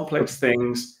 Complex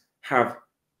things have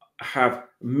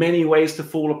many ways to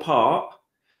fall apart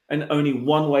and only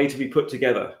one way to be put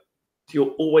together. So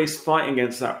you're always fighting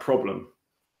against that problem.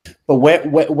 But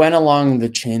when along the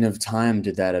chain of time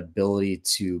did that ability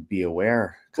to be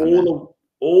aware come in?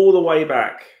 All the way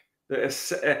back.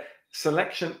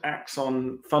 Selection acts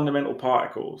on fundamental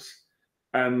particles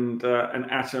and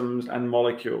atoms and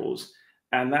molecules,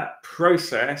 And that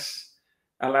process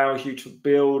allows you to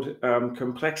build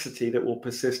complexity that will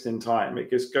persist in time. It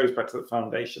just goes back to the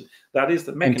foundation. That is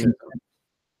the mechanism.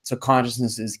 So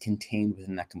consciousness is contained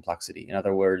within that complexity. In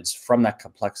other words, from that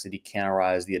complexity can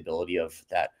arise the ability of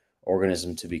that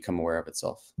organism to become aware of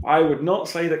itself. I would not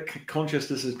say that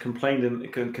consciousness is contained in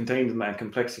that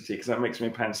complexity, because that makes me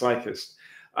a panpsychist.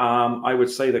 I would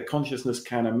say that consciousness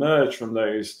can emerge from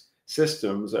those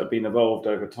systems that have been evolved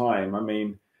over time. I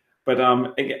mean, but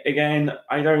again,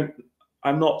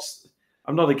 I'm not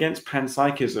against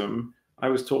panpsychism. I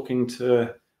was talking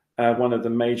to one of the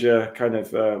major kind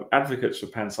of advocates for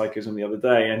panpsychism the other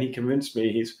day, and he convinced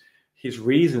me his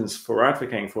reasons for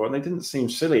advocating for it, and they didn't seem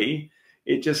silly.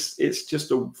 It's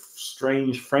just a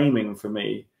strange framing for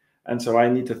me, and so I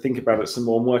need to think about it some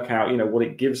more and work out, what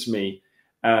it gives me.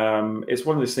 It's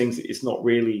one of those things that it's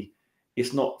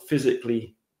not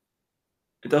physically,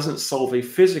 it doesn't solve a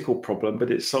physical problem,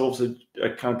 but it solves a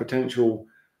kind of potential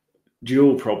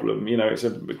dual problem. It's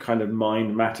a kind of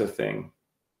mind matter thing.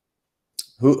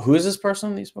 Who is this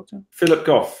person that you spoke to? Philip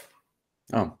Goff.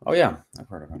 Oh yeah, I've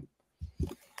heard of him.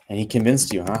 And he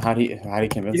convinced you, huh? How do you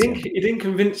convince you? He didn't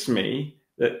convince me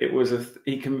that it was but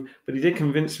he did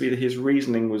convince me that his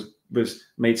reasoning was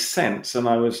made sense, and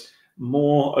I was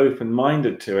more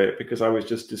open-minded to it, because I was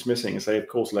just dismissing and say, of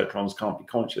course, electrons can't be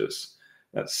conscious.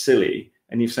 That's silly.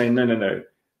 And you're saying, no,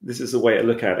 this is the way to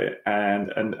look at it,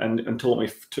 and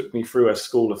took me through a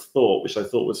school of thought, which I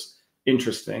thought was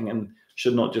interesting and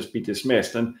should not just be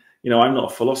dismissed. And I'm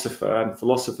not a philosopher, and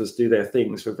philosophers do their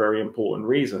things for very important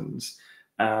reasons.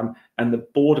 And the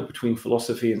border between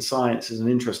philosophy and science is an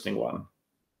interesting one.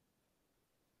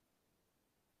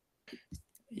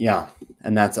 Yeah,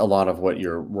 and that's a lot of what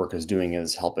your work is doing,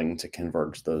 is helping to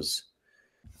converge those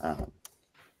topics.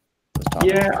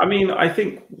 Yeah, I mean, I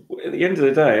think at the end of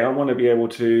the day, I want to be able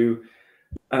to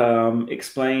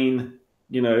explain,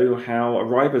 how a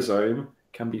ribosome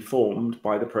can be formed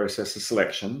by the process of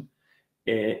selection,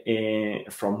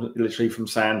 literally from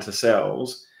sand to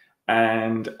cells,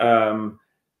 and kind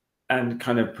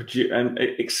of produce, and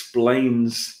it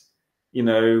explains,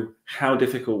 how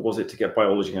difficult was it to get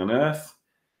biology on Earth?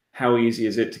 How easy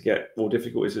is it to get, or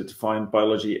difficult is it to find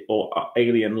biology or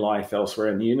alien life elsewhere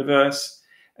in the universe?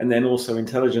 And then also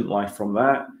intelligent life from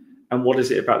that. And what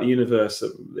is it about the universe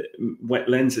that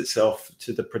lends itself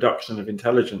to the production of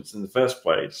intelligence in the first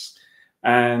place?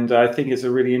 And I think it's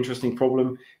a really interesting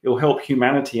problem. It'll help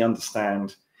humanity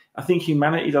understand. I think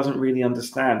humanity doesn't really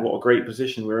understand what a great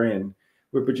position we're in.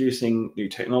 We're producing new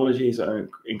technologies at an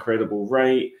incredible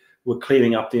rate. We're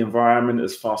cleaning up the environment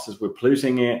as fast as we're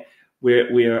polluting it.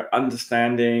 We're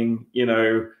understanding,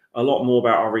 a lot more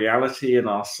about our reality and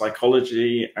our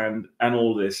psychology and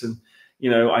all this. And,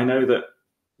 I know that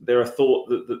there are thought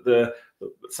that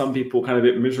some people kind of a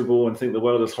bit miserable and think the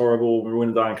world is horrible, we're going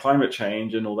to die in climate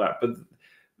change and all that, but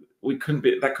that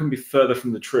couldn't be further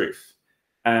from the truth.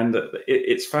 And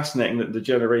it's fascinating that the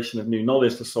generation of new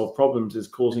knowledge to solve problems is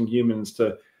causing humans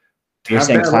to have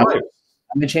their lives.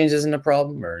 Climate change isn't a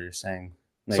problem, or you're saying?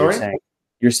 No, sorry?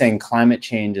 You're saying climate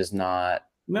change is not.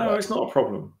 No, it's not a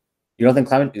problem. You don't think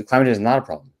climate change is not a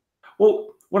problem? Well,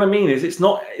 what I mean is, it's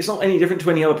not any different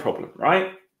to any other problem,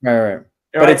 right? Right.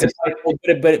 But it's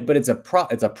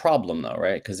a problem though,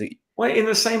 right? Because well, in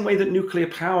the same way that nuclear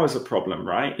power is a problem,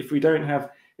 right? If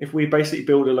we basically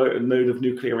build a load of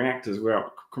nuclear reactors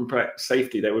without complete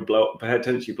safety, they would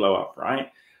potentially blow up, right?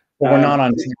 Well, we're not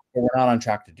on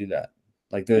track to do that.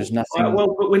 Like, there's nothing.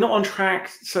 Well, but we're not on track.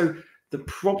 So the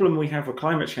problem we have with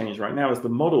climate change right now is the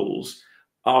models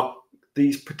are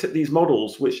these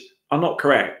models, which are not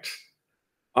correct,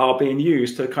 are being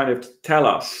used to kind of tell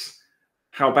us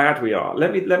how bad we are.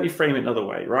 Let me frame it another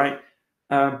way, right?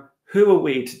 Who are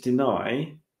we to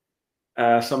deny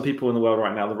some people in the world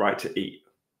right now the right to eat?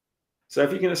 So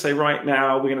if you're going to say right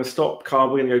now we're going to stop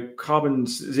carbon, we're going to go carbon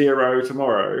zero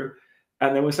tomorrow,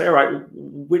 and then we'll say, all right,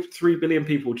 which 3 billion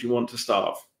people do you want to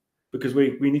starve? Because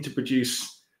we need to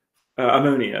produce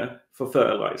ammonia for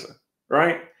fertilizer,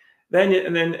 right? Then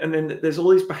there's all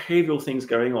these behavioral things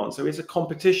going on. So it's a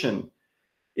competition.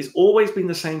 It's always been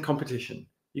the same competition.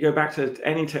 You go back to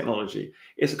any technology.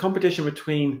 It's a competition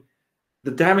between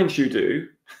the damage you do.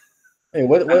 Hey,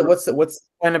 what's the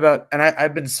point about? And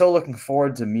I've been so looking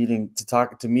forward to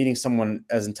meeting someone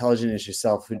as intelligent as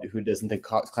yourself who doesn't think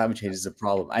climate change is a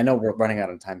problem. I know we're running out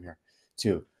of time here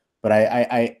too, but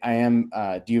I am.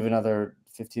 Do you have another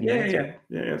 15 minutes?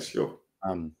 Yeah, sure.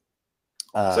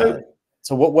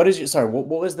 So what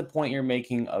was the point you're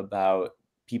making about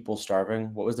people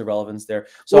starving? What was the relevance there?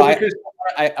 So well,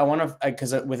 I want to,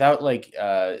 because without like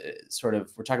sort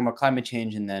of, we're talking about climate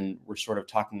change, and then we're sort of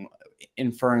talking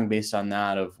inferring based on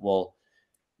that of, well,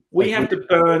 we have to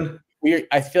burn.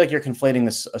 I feel like you're conflating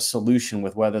a solution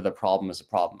with whether the problem is a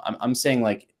problem. I'm saying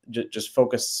like just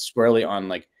focus squarely on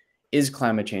like, is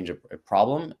climate change a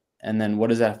problem? And then what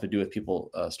does that have to do with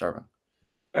people starving?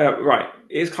 Right.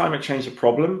 Is climate change a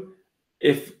problem?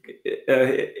 If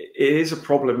it is a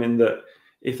problem in that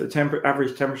if the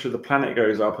average temperature of the planet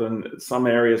goes up and some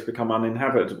areas become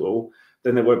uninhabitable,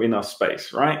 then there won't be enough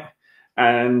space, right?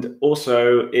 And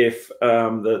also, if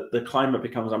the climate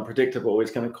becomes unpredictable, it's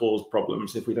going to cause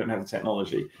problems if we don't have the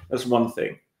technology. That's one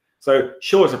thing. So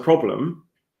sure, it's a problem,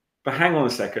 but hang on a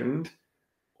second.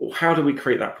 How do we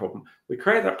create that problem? We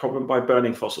create that problem by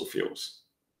burning fossil fuels,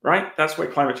 right? That's where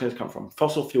climate change comes from,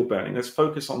 fossil fuel burning. Let's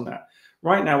focus on that.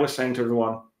 Right now, we're saying to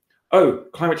everyone, oh,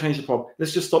 climate change is a problem.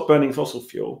 Let's just stop burning fossil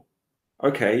fuel.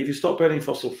 Okay, if you stop burning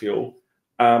fossil fuel,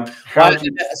 I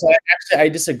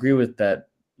disagree with that,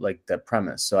 like that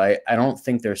premise. So I don't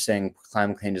think they're saying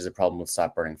climate change is a problem with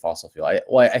stop burning fossil fuel.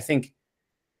 I think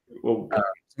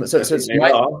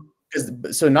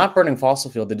so not burning fossil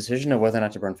fuel, the decision of whether or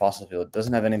not to burn fossil fuel, it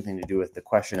doesn't have anything to do with the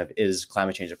question of is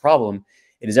climate change a problem.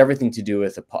 It has everything to do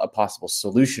with a possible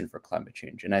solution for climate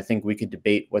change. And I think we could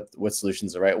debate what solution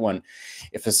is the right one.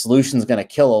 If a solution is going to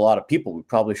kill a lot of people, we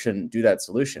probably shouldn't do that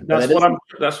solution. That's what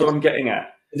I'm getting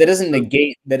at.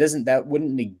 That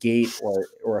wouldn't negate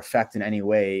or affect in any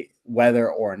way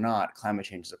whether or not climate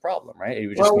change is a problem, right? It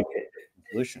would just be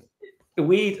a solution.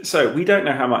 We don't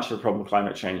know how much of a problem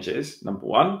climate change is, number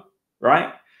one,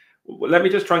 right? Let me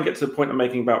just try and get to the point I'm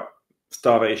making about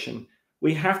starvation.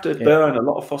 We have to burn a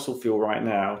lot of fossil fuel right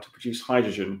now to produce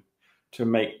hydrogen to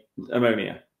make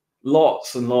ammonia.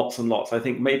 Lots and lots and lots. I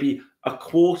think maybe a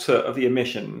quarter of the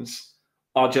emissions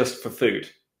are just for food.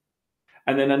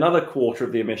 And then another quarter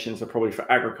of the emissions are probably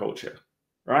for agriculture,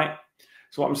 right?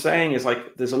 So what I'm saying is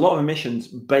like there's a lot of emissions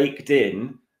baked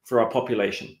in for our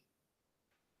population.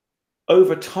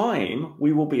 Over time,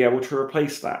 we will be able to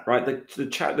replace that, right?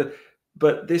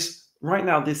 But this right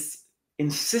now, this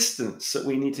insistence that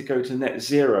we need to go to net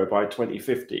zero by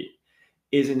 2050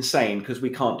 is insane because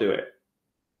we can't do it,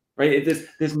 right?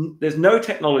 There's no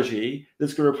technology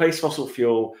that's going to replace fossil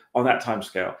fuel on that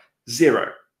timescale.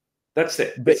 Zero. That's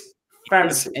it. But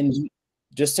and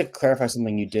just to clarify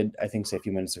something you did, I think, say a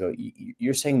few minutes ago,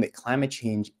 you're saying that climate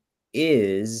change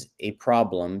is a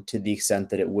problem to the extent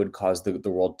that it would cause the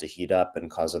world to heat up and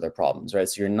cause other problems, right?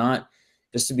 So you're not,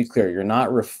 just to be clear, you're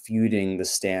not refuting the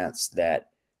stance that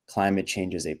climate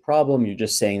change is a problem. You're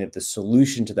just saying that the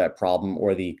solution to that problem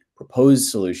or the proposed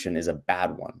solution is a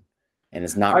bad one and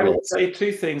it's not realistic. I would say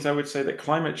two things. I would say that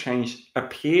climate change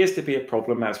appears to be a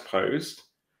problem as posed,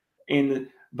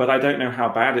 but I don't know how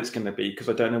bad it's going to be because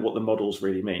I don't know what the models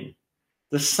really mean.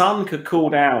 The sun could cool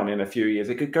down in a few years.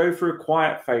 It could go through a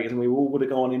quiet phase and we all would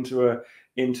have gone into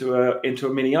a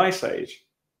mini ice age.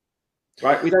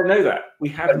 Right, we don't know that. We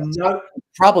have there's no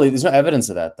evidence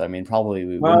of that. I mean,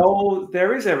 probably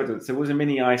there is evidence. There was a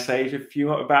mini ice age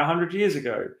about 100 years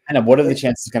ago. And what are the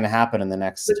chances it's going to happen in the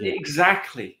next?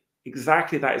 Exactly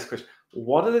that is the question.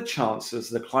 What are the chances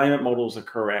the climate models are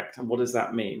correct, and what does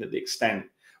that mean at the extent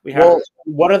we have? Well,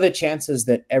 what are the chances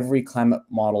that every climate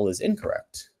model is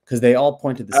incorrect? Because they all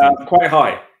point to the same. Quite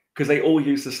high, because they all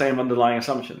use the same underlying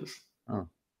assumptions. Oh,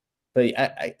 but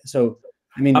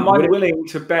am I willing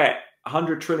to bet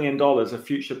 $100 trillion of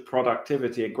future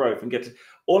productivity and growth and get to?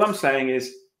 All I'm saying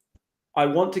is I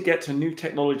want to get to new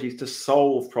technologies to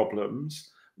solve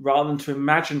problems rather than to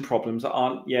imagine problems that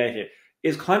aren't here.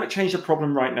 Is climate change a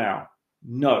problem right now?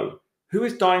 No. Who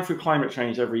is dying through climate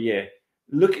change every year?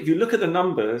 If you look at the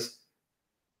numbers,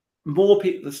 more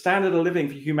people, the standard of living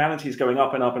for humanity is going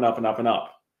up and up and up and up and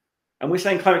up. And we're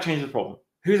saying climate change is a problem.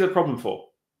 Who's it a problem for?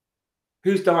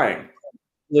 Who's dying?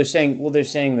 They're saying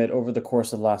that over the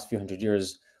course of the last few hundred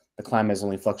years, the climate has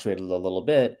only fluctuated a little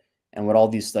bit. And what all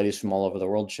these studies from all over the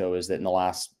world show is that in the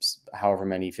last however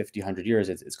many 50, 100 years,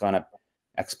 it's gone up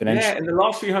exponentially. Yeah, in the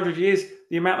last few hundred years,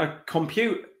 the amount of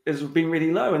compute has been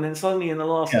really low. And then suddenly in the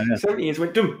last 70 years,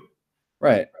 went doom.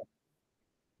 Right.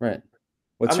 I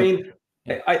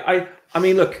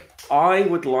mean, look, I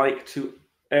would like to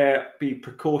be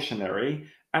precautionary.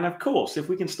 And of course, if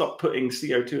we can stop putting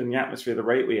CO2 in the atmosphere the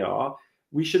rate we are,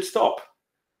 we should stop.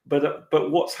 But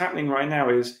what's happening right now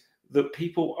is that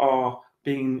people are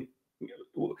being,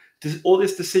 all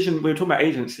this decision, we're talking about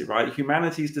agency, right?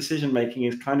 Humanity's decision making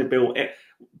is kind of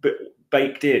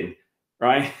baked in,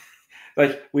 right?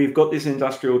 Like we've got these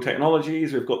industrial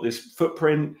technologies, we've got this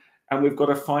footprint, and we've got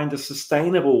to find a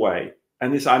sustainable way.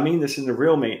 And this, I mean this in the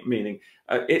real meaning.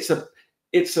 It's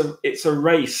a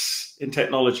race in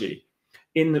technology.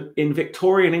 In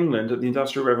Victorian England at the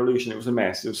Industrial Revolution, it was a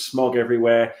mess. There was smog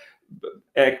everywhere.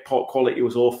 air quality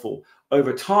was awful.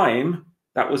 Over time,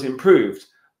 that was improved.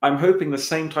 I'm hoping the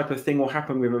same type of thing will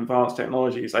happen with advanced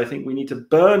technologies. I think we need to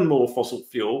burn more fossil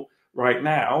fuel right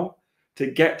now to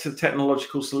get to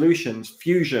technological solutions,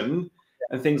 fusion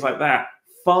and things like that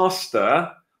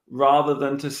faster, rather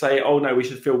than to say, oh no, we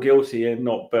should feel guilty and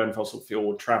not burn fossil fuel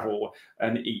or travel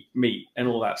and eat meat and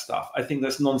all that stuff. I think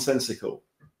that's nonsensical.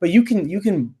 But you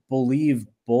can believe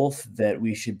both that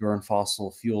we should burn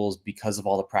fossil fuels because of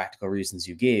all the practical reasons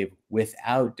you gave,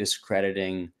 without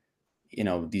discrediting, you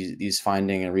know, these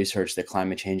finding and research that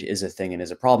climate change is a thing and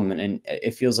is a problem. And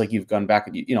it feels like you've gone back.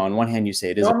 You know, on one hand, you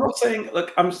say it is. No, I'm not saying.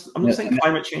 Look, I'm not saying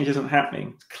climate change isn't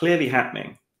happening. It's clearly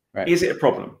happening. Right. Is it a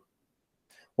problem?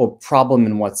 Well, problem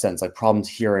in what sense? Like problems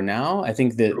here and now? I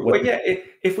think that. Well, yeah.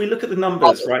 If we look at the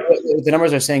numbers, right? What the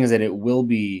numbers are saying is that it will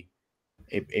be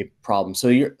a problem. So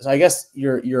I guess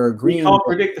you're agreeing. We can't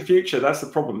predict the future. That's the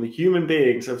problem. The human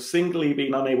beings have singly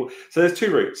been unable. So there's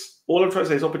two routes. All I'm trying to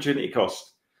say is opportunity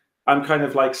cost. I'm kind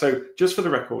of like, so just for the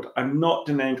record, I'm not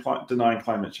denying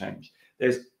climate change.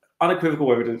 There's unequivocal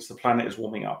evidence the planet is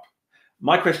warming up.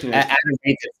 My question is,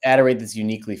 at a rate that's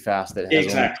uniquely fast. That has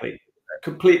exactly,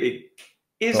 completely.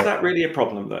 Is that really a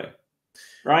problem though?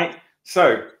 Right.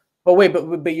 So. But wait,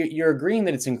 but you're agreeing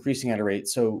that it's increasing at a rate.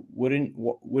 So wouldn't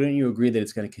you agree that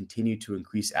it's going to continue to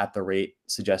increase at the rate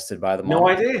suggested by the model? No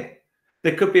idea.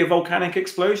 There could be a volcanic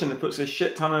explosion that puts a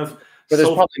shit ton of. But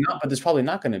there's probably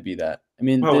not going to be that. I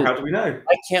mean, well, how do we know?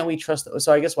 Why can't we trust?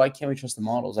 So I guess why can't we trust the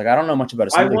models? Like, I don't know much about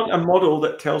it. I want a model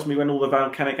that tells me when all the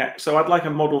volcanic. So I'd like a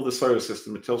model of the solar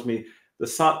system that tells me the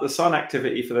sun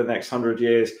activity for the next 100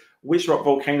 years, which rock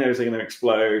volcanoes are going to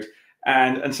explode,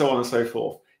 and so on and so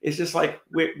forth. It's just like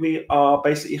we are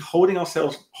basically holding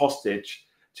ourselves hostage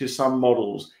to some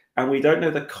models, and we don't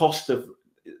know the cost of.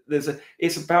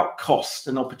 It's about cost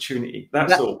and opportunity.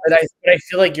 That's all. But I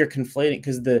feel like you're conflating,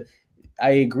 because I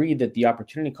agree that the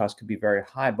opportunity cost could be very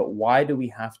high, but why do we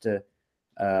have to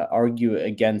argue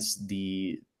against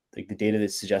the data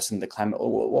that's suggesting the climate?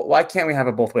 Why can't we have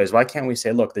it both ways? Why can't we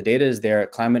say, look, the data is there,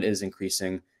 climate is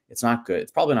increasing, it's not good,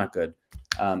 it's probably not good,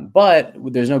 but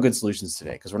there's no good solutions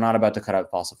today because we're not about to cut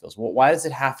out fossil fuels. Well, why does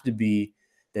it have to be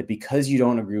that because you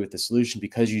don't agree with the solution,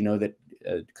 because you know that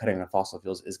cutting out fossil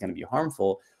fuels is going to be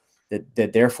harmful,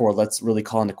 that therefore let's really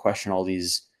call into question all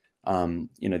these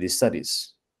these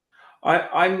studies?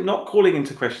 I'm not calling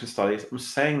into question studies. I'm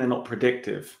saying they're not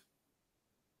predictive,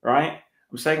 right?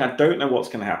 I'm saying I don't know what's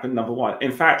going to happen, number one.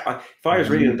 In fact, if I was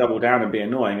really to double down and be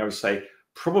annoying, I would say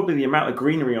probably the amount of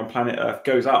greenery on planet Earth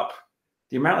goes up.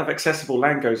 The amount of accessible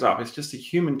land goes up. It's just a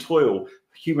human toil,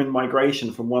 human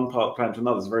migration from one part of the planet to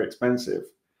another is very expensive,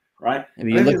 right? I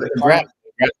mean, you look at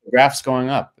the graph's going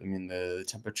up. I mean, the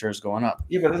temperature is going up.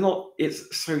 Yeah, but there's not.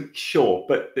 It's so sure,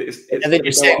 but and then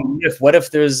you're saying, what if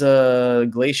there's a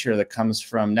glacier that comes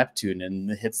from Neptune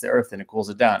and hits the Earth and it cools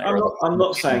it down? I'm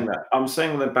not saying that. I'm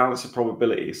saying the balance of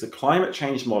probabilities. The climate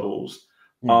change models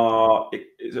are.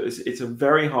 It's a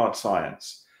very hard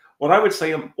science. What I would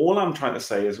say, all I'm trying to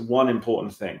say is one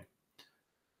important thing.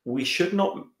 We should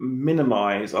not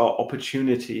minimize our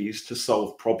opportunities to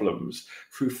solve problems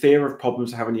through fear of problems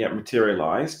that haven't yet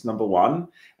materialized, number one.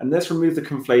 And let's remove the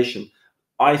conflation.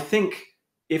 I think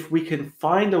if we can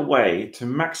find a way to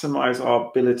maximize our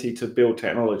ability to build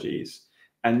technologies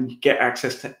and get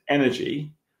access to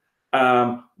energy,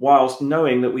 whilst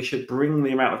knowing that we should bring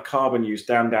the amount of carbon use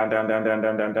down,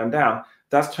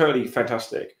 that's totally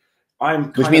fantastic.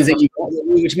 Which means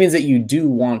that you do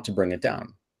want to bring it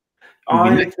down.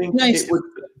 I think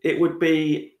it would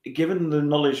be, given the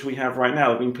knowledge we have right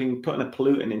now, we've been putting a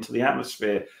pollutant into the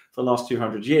atmosphere for the last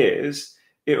 200 years,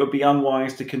 it would be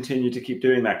unwise to continue to keep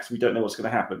doing that because we don't know what's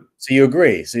going to happen. So you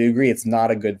agree? So you agree it's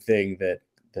not a good thing that.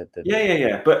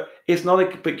 Yeah. But it's not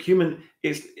but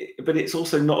it's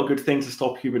also not a good thing to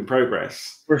stop human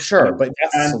progress. For sure, but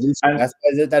that's the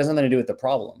solution. That has nothing to do with the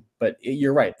problem. But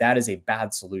you're right. That is a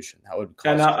bad solution. That would.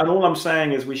 And all I'm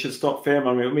saying is we should stop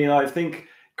fearmongering. I mean, I think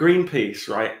Greenpeace,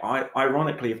 right,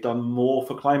 ironically, have done more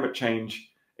for climate change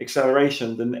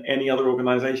acceleration than any other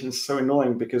organization. It's so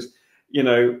annoying because,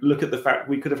 look at the fact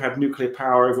we could have had nuclear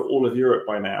power over all of Europe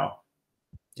by now.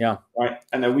 Yeah. Right.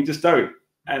 And we just don't.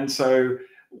 And so,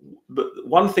 but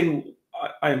one thing,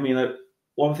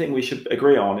 one thing we should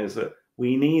agree on is that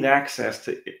we need access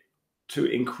to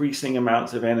increasing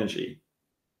amounts of energy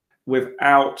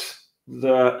without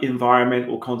the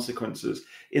environmental consequences.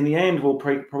 In the end, we'll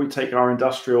probably take our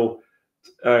industrial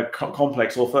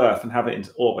complex off Earth and have it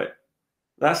into orbit.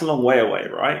 That's a long way away,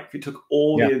 right? If you took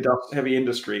all the heavy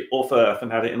industry off Earth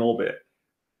and had it in orbit,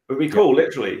 it would be cool,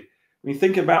 literally. When you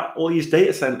think about all these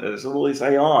data centers and all this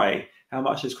AI, how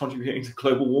much it's contributing to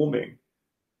global warming.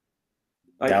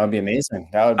 That Like, would be amazing.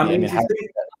 That would I be, I mean, mean, if you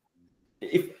think,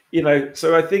 if you know,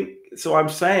 so I think, so I'm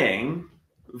saying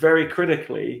very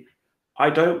critically, I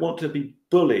don't want to be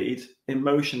bullied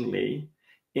emotionally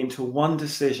into one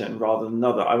decision rather than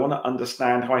another. I want to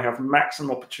understand how I have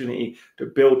maximum opportunity to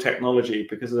build technology,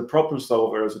 because as a problem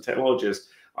solver, as a technologist,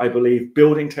 I believe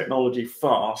building technology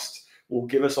fast will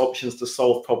give us options to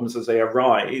solve problems as they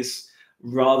arise,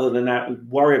 rather than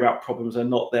worry about problems that are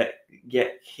not there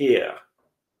yet here.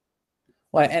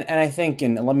 well, and I think,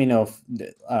 and let me know if,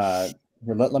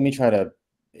 let me try to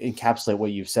encapsulate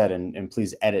what you've said, and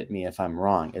please edit me if I'm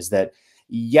wrong, is that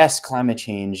yes, climate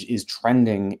change is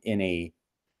trending in a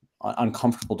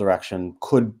uncomfortable direction,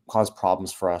 could cause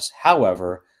problems for us.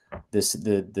 However,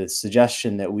 the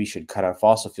suggestion that we should cut out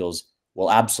fossil fuels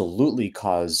will absolutely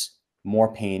cause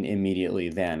more pain immediately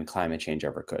than climate change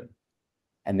ever could.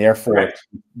 And therefore, Correct.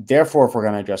 if we're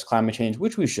going to address climate change,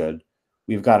 which we should,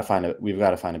 we've got to find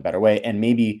a better way, and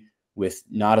maybe with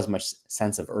not as much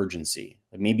sense of urgency.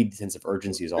 Like maybe the sense of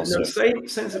urgency is No, also same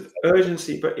sense of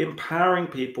urgency, but empowering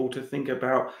people to think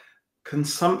about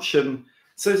consumption.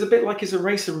 So it's a bit like it's a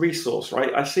race of resource,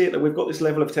 right? I see it that we've got this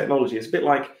level of technology. It's a bit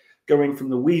like going from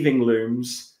the weaving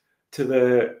looms to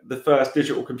the first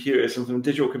digital computers, and from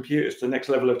digital computers to the next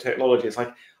level of technology. It's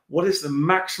like, what is the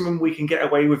maximum we can get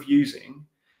away with using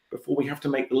before we have to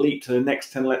make the leap to the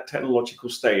next technological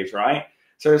stage, right?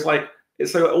 So it's like,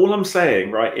 so all I'm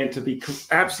saying, right, and to be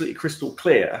absolutely crystal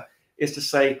clear, is to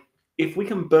say, if we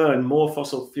can burn more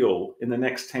fossil fuel in the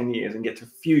next 10 years and get to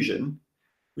fusion,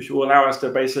 which will allow us to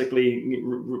basically,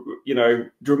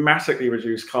 dramatically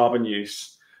reduce carbon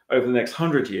use over the next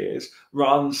 100 years,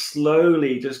 rather than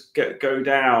slowly just go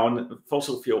down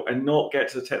fossil fuel and not get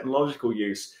to the technological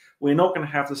use, we're not going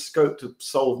to have the scope to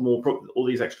solve all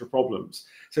these extra problems.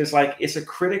 So it's like, it's a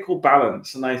critical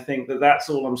balance. And I think that that's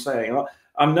all I'm saying.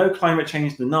 I'm no climate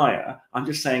change denier. I'm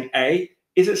just saying, A,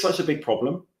 is it such a big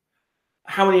problem?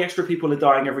 How many extra people are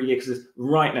dying every year because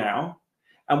right now?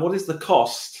 And what is the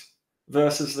cost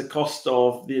versus the cost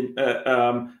of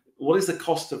what is the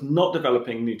cost of not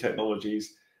developing new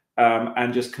technologies,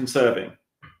 and just conserving,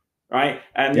 right?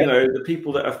 And yep. The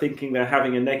people that are thinking they're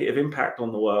having a negative impact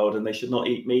on the world and they should not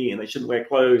eat meat and they shouldn't wear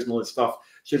clothes and all this stuff,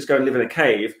 should just go and live in a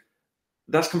cave.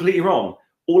 That's completely wrong.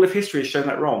 All of history has shown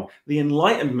that wrong.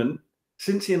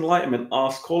 Since the Enlightenment,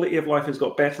 our quality of life has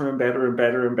got better and better and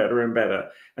better and better and better.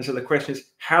 And so the question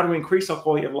is, how do we increase our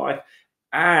quality of life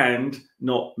and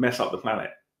not mess up the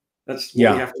planet? That's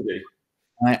what we have to do.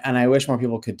 And I wish more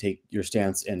people could take your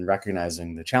stance in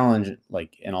recognizing the challenge,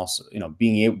 like, and also,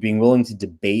 being willing to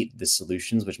debate the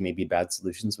solutions, which may be bad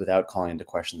solutions, without calling into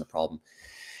question the problem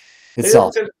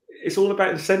itself. It's all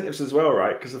about incentives as well,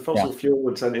 right? Because the fossil fuel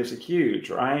incentives are huge,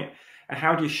 right? And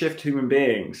how do you shift human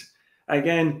beings?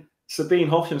 Again, Sabine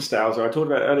Hofstadter, I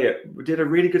talked about earlier, did a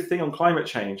really good thing on climate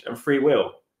change and free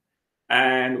will,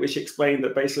 and which explained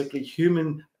that basically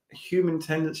human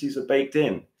tendencies are baked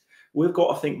in. We've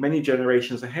got to think many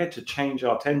generations ahead to change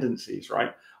our tendencies,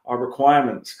 right? Our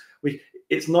requirements.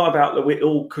 It's not about that we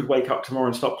all could wake up tomorrow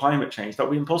and stop climate change. That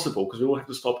would be impossible, because we all have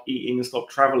to stop eating and stop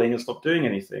traveling and stop doing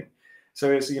anything.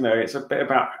 So it's a bit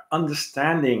about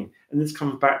understanding, and this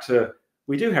comes back to,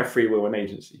 we do have free will and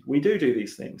agency. We do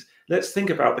these things. Let's think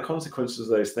about the consequences of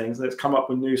those things. Let's come up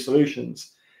with new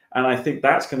solutions. And I think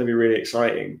that's going to be really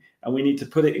exciting. And we need to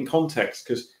put it in context,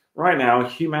 because right now,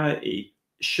 humanity,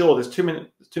 sure, there's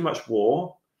too much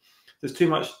war. There's too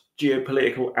much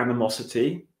geopolitical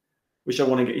animosity, which I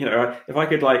want to get, if I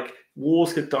could,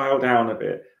 wars could dial down a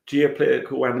bit,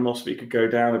 geopolitical animosity could go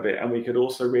down a bit, and we could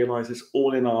also realize it's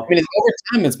all in our... I mean, over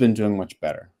time, it's been doing much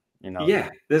better. Yeah,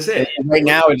 that's it. And right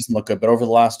now, it doesn't look good, but over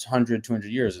the last 100,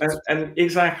 200 years, and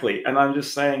exactly. And I'm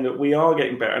just saying that we are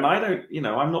getting better. And I don't,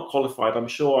 I'm not qualified. I'm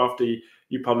sure after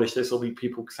you publish this, there'll be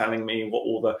people telling me what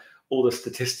all the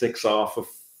statistics are for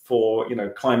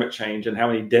climate change and how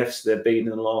many deaths there've been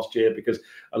in the last year because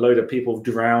a load of people have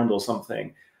drowned or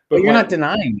something. But you're not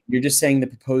denying. You're just saying the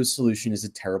proposed solution is a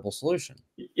terrible solution.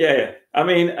 Yeah. I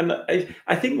mean, and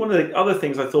I think one of the other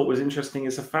things I thought was interesting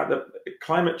is the fact that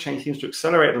climate change seems to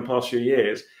accelerate in the past few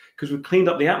years because we've cleaned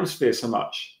up the atmosphere so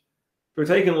much. We're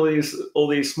taking all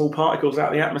these small particles out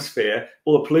of the atmosphere,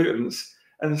 all the pollutants,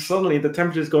 and suddenly the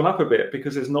temperature's gone up a bit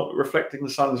because it's not reflecting the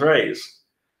sun's rays.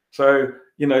 So,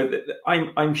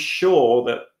 I'm sure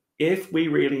that if we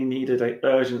really needed an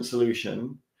urgent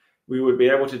solution, we would be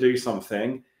able to do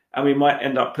something. And we might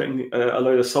end up putting a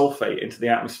load of sulfate into the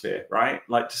atmosphere, right?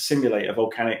 Like to simulate a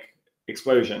volcanic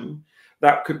explosion.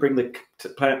 That could bring the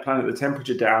planet the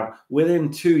temperature down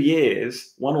within 2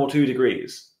 years, 1 or 2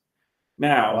 degrees.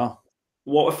 Now,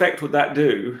 What effect would that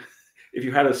do if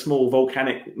you had a small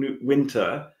volcanic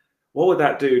winter What would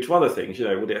that do to other things? You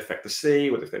know, would it affect the sea?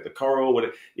 Would it affect the coral? Would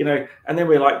it, you know? And then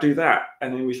we're like, do that,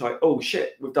 and then we're like, oh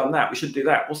shit, we've done that. We should do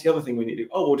that. What's the other thing we need to do?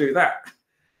 Oh, we'll do that.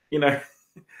 You know,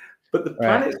 but the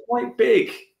planet's quite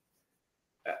big,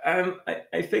 and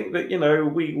I think that, you know,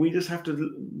 we just have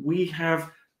to. We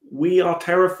are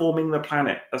terraforming the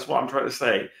planet. That's what I'm trying to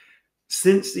say.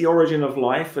 Since the origin of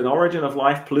life, an origin of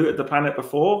life polluted the planet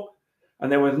before, and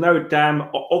there was no damn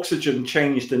oxygen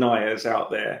change deniers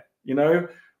out there. You know,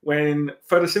 when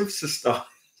photosynthesis started,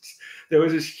 there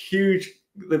was this huge,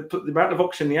 the amount of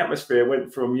oxygen in the atmosphere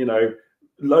went from, you know,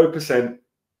 low percent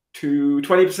to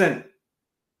 20%,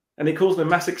 and it caused a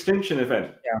mass extinction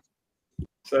event. Yeah.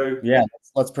 So yeah,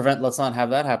 let's not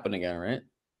have that happen again, right?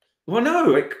 Well,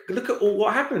 no, look at all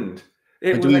what happened.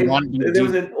 It cleared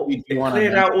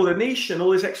out all the niche, and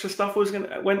all this extra stuff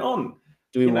went on.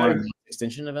 Do we want an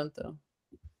extinction event though?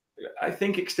 I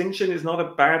think extinction is not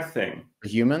a bad thing for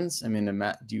humans. I mean,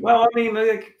 well, I mean,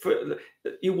 like,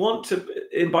 you want to,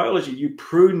 in biology, you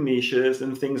prune niches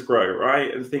and things grow,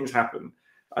 right? And things happen.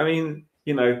 I mean,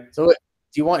 you know. So, do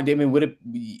you want? I mean,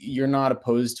 you're not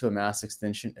opposed to a mass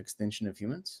extinction of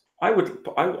humans? I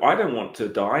don't want to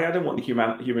die. I don't want the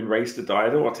human race to die. I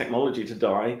don't want technology to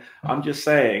die. I'm just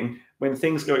saying, when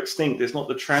things go extinct, it's not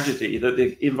the tragedy that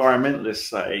the environmentalists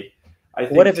say. I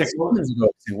think what if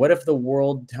what if the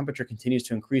world temperature continues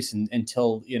to increase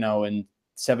until, you know, in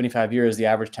 75 years, the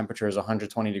average temperature is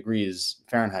 120 degrees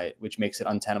Fahrenheit, which makes it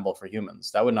untenable for humans?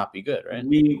 That would not be good, right?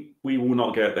 We will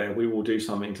not get there. We will do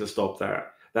something to stop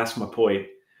that. That's my point.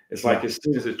 It's like, as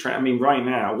soon as I mean, right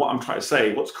now, what I'm trying to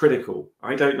say, what's critical,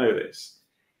 I don't know this.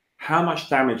 How much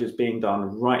damage is being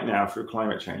done right now through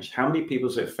climate change? How many people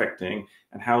is it affecting,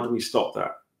 and how do we stop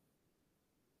that?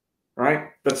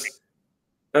 Right? That's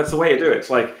the way to do it. It's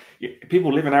like,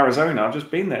 people live in Arizona. I've just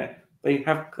been there. They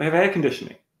have air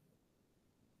conditioning.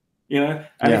 You know,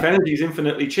 and if energy is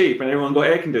infinitely cheap and everyone got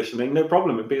air conditioning, no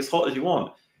problem. It'd be as hot as you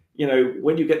want. You know,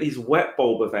 when you get these wet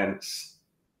bulb events,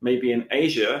 maybe in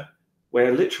Asia,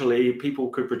 where literally people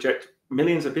could project,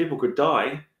 millions of people could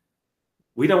die,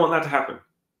 we don't want that to happen.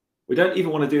 We don't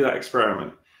even want to do that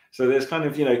experiment. So there's kind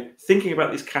of, you know, thinking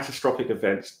about these catastrophic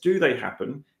events. Do they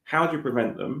happen? How do you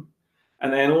prevent them?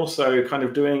 And then also kind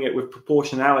of doing it with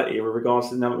proportionality with regards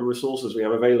to the number of resources we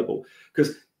have available.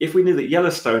 Because if we knew that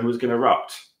Yellowstone was going to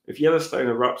erupt, if Yellowstone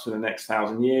erupts in the next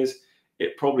 1,000 years,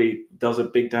 it probably does a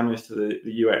big damage to the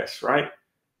US, right?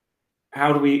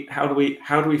 How do we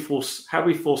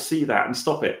foresee that and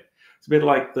stop it? It's a bit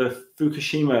like the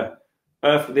Fukushima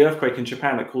the earthquake in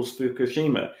Japan that caused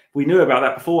Fukushima. If we knew about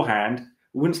that beforehand,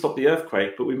 we wouldn't stop the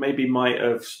earthquake, but we maybe might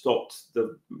have stopped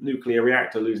the nuclear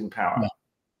reactor losing power. No.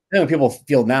 What people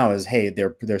feel now is, hey,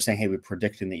 they're saying, hey, we're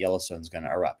predicting that Yellowstone's going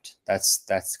to erupt.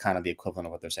 That's kind of the equivalent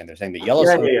of what they're saying. They're saying that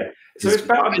Yellowstone. So it's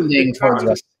about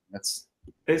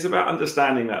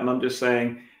understanding that, and I'm just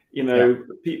saying, you know,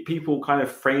 people kind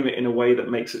of frame it in a way that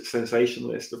makes it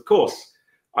sensationalist. Of course,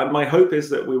 my hope is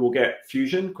that we will get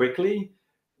fusion quickly.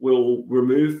 We'll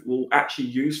actually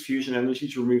use fusion energy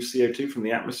to remove CO2 from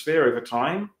the atmosphere over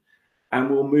time, and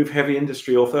we'll move heavy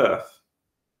industry off Earth.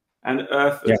 And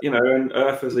Earth, you know, and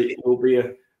Earth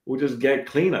will just get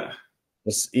cleaner.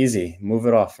 It's easy. Move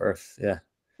it off Earth. Yeah.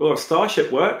 Well,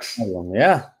 Starship works.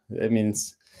 Yeah. It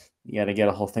means you got to get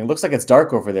a whole thing. It looks like it's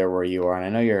dark over there where you are, and I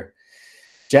know you're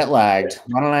jet lagged.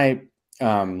 Why don't I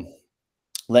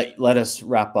let us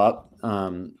wrap up?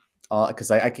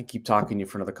 Because I could keep talking to you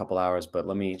for another couple hours, but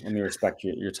let me respect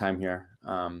your time here,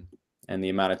 and the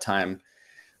amount of time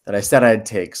that I said I'd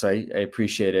take. So I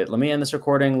appreciate it. Let me end this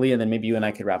recording, Lee, and then maybe you and I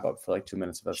could wrap up for like 2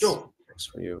 minutes if that's works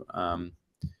for you.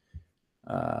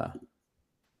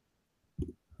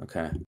 Okay.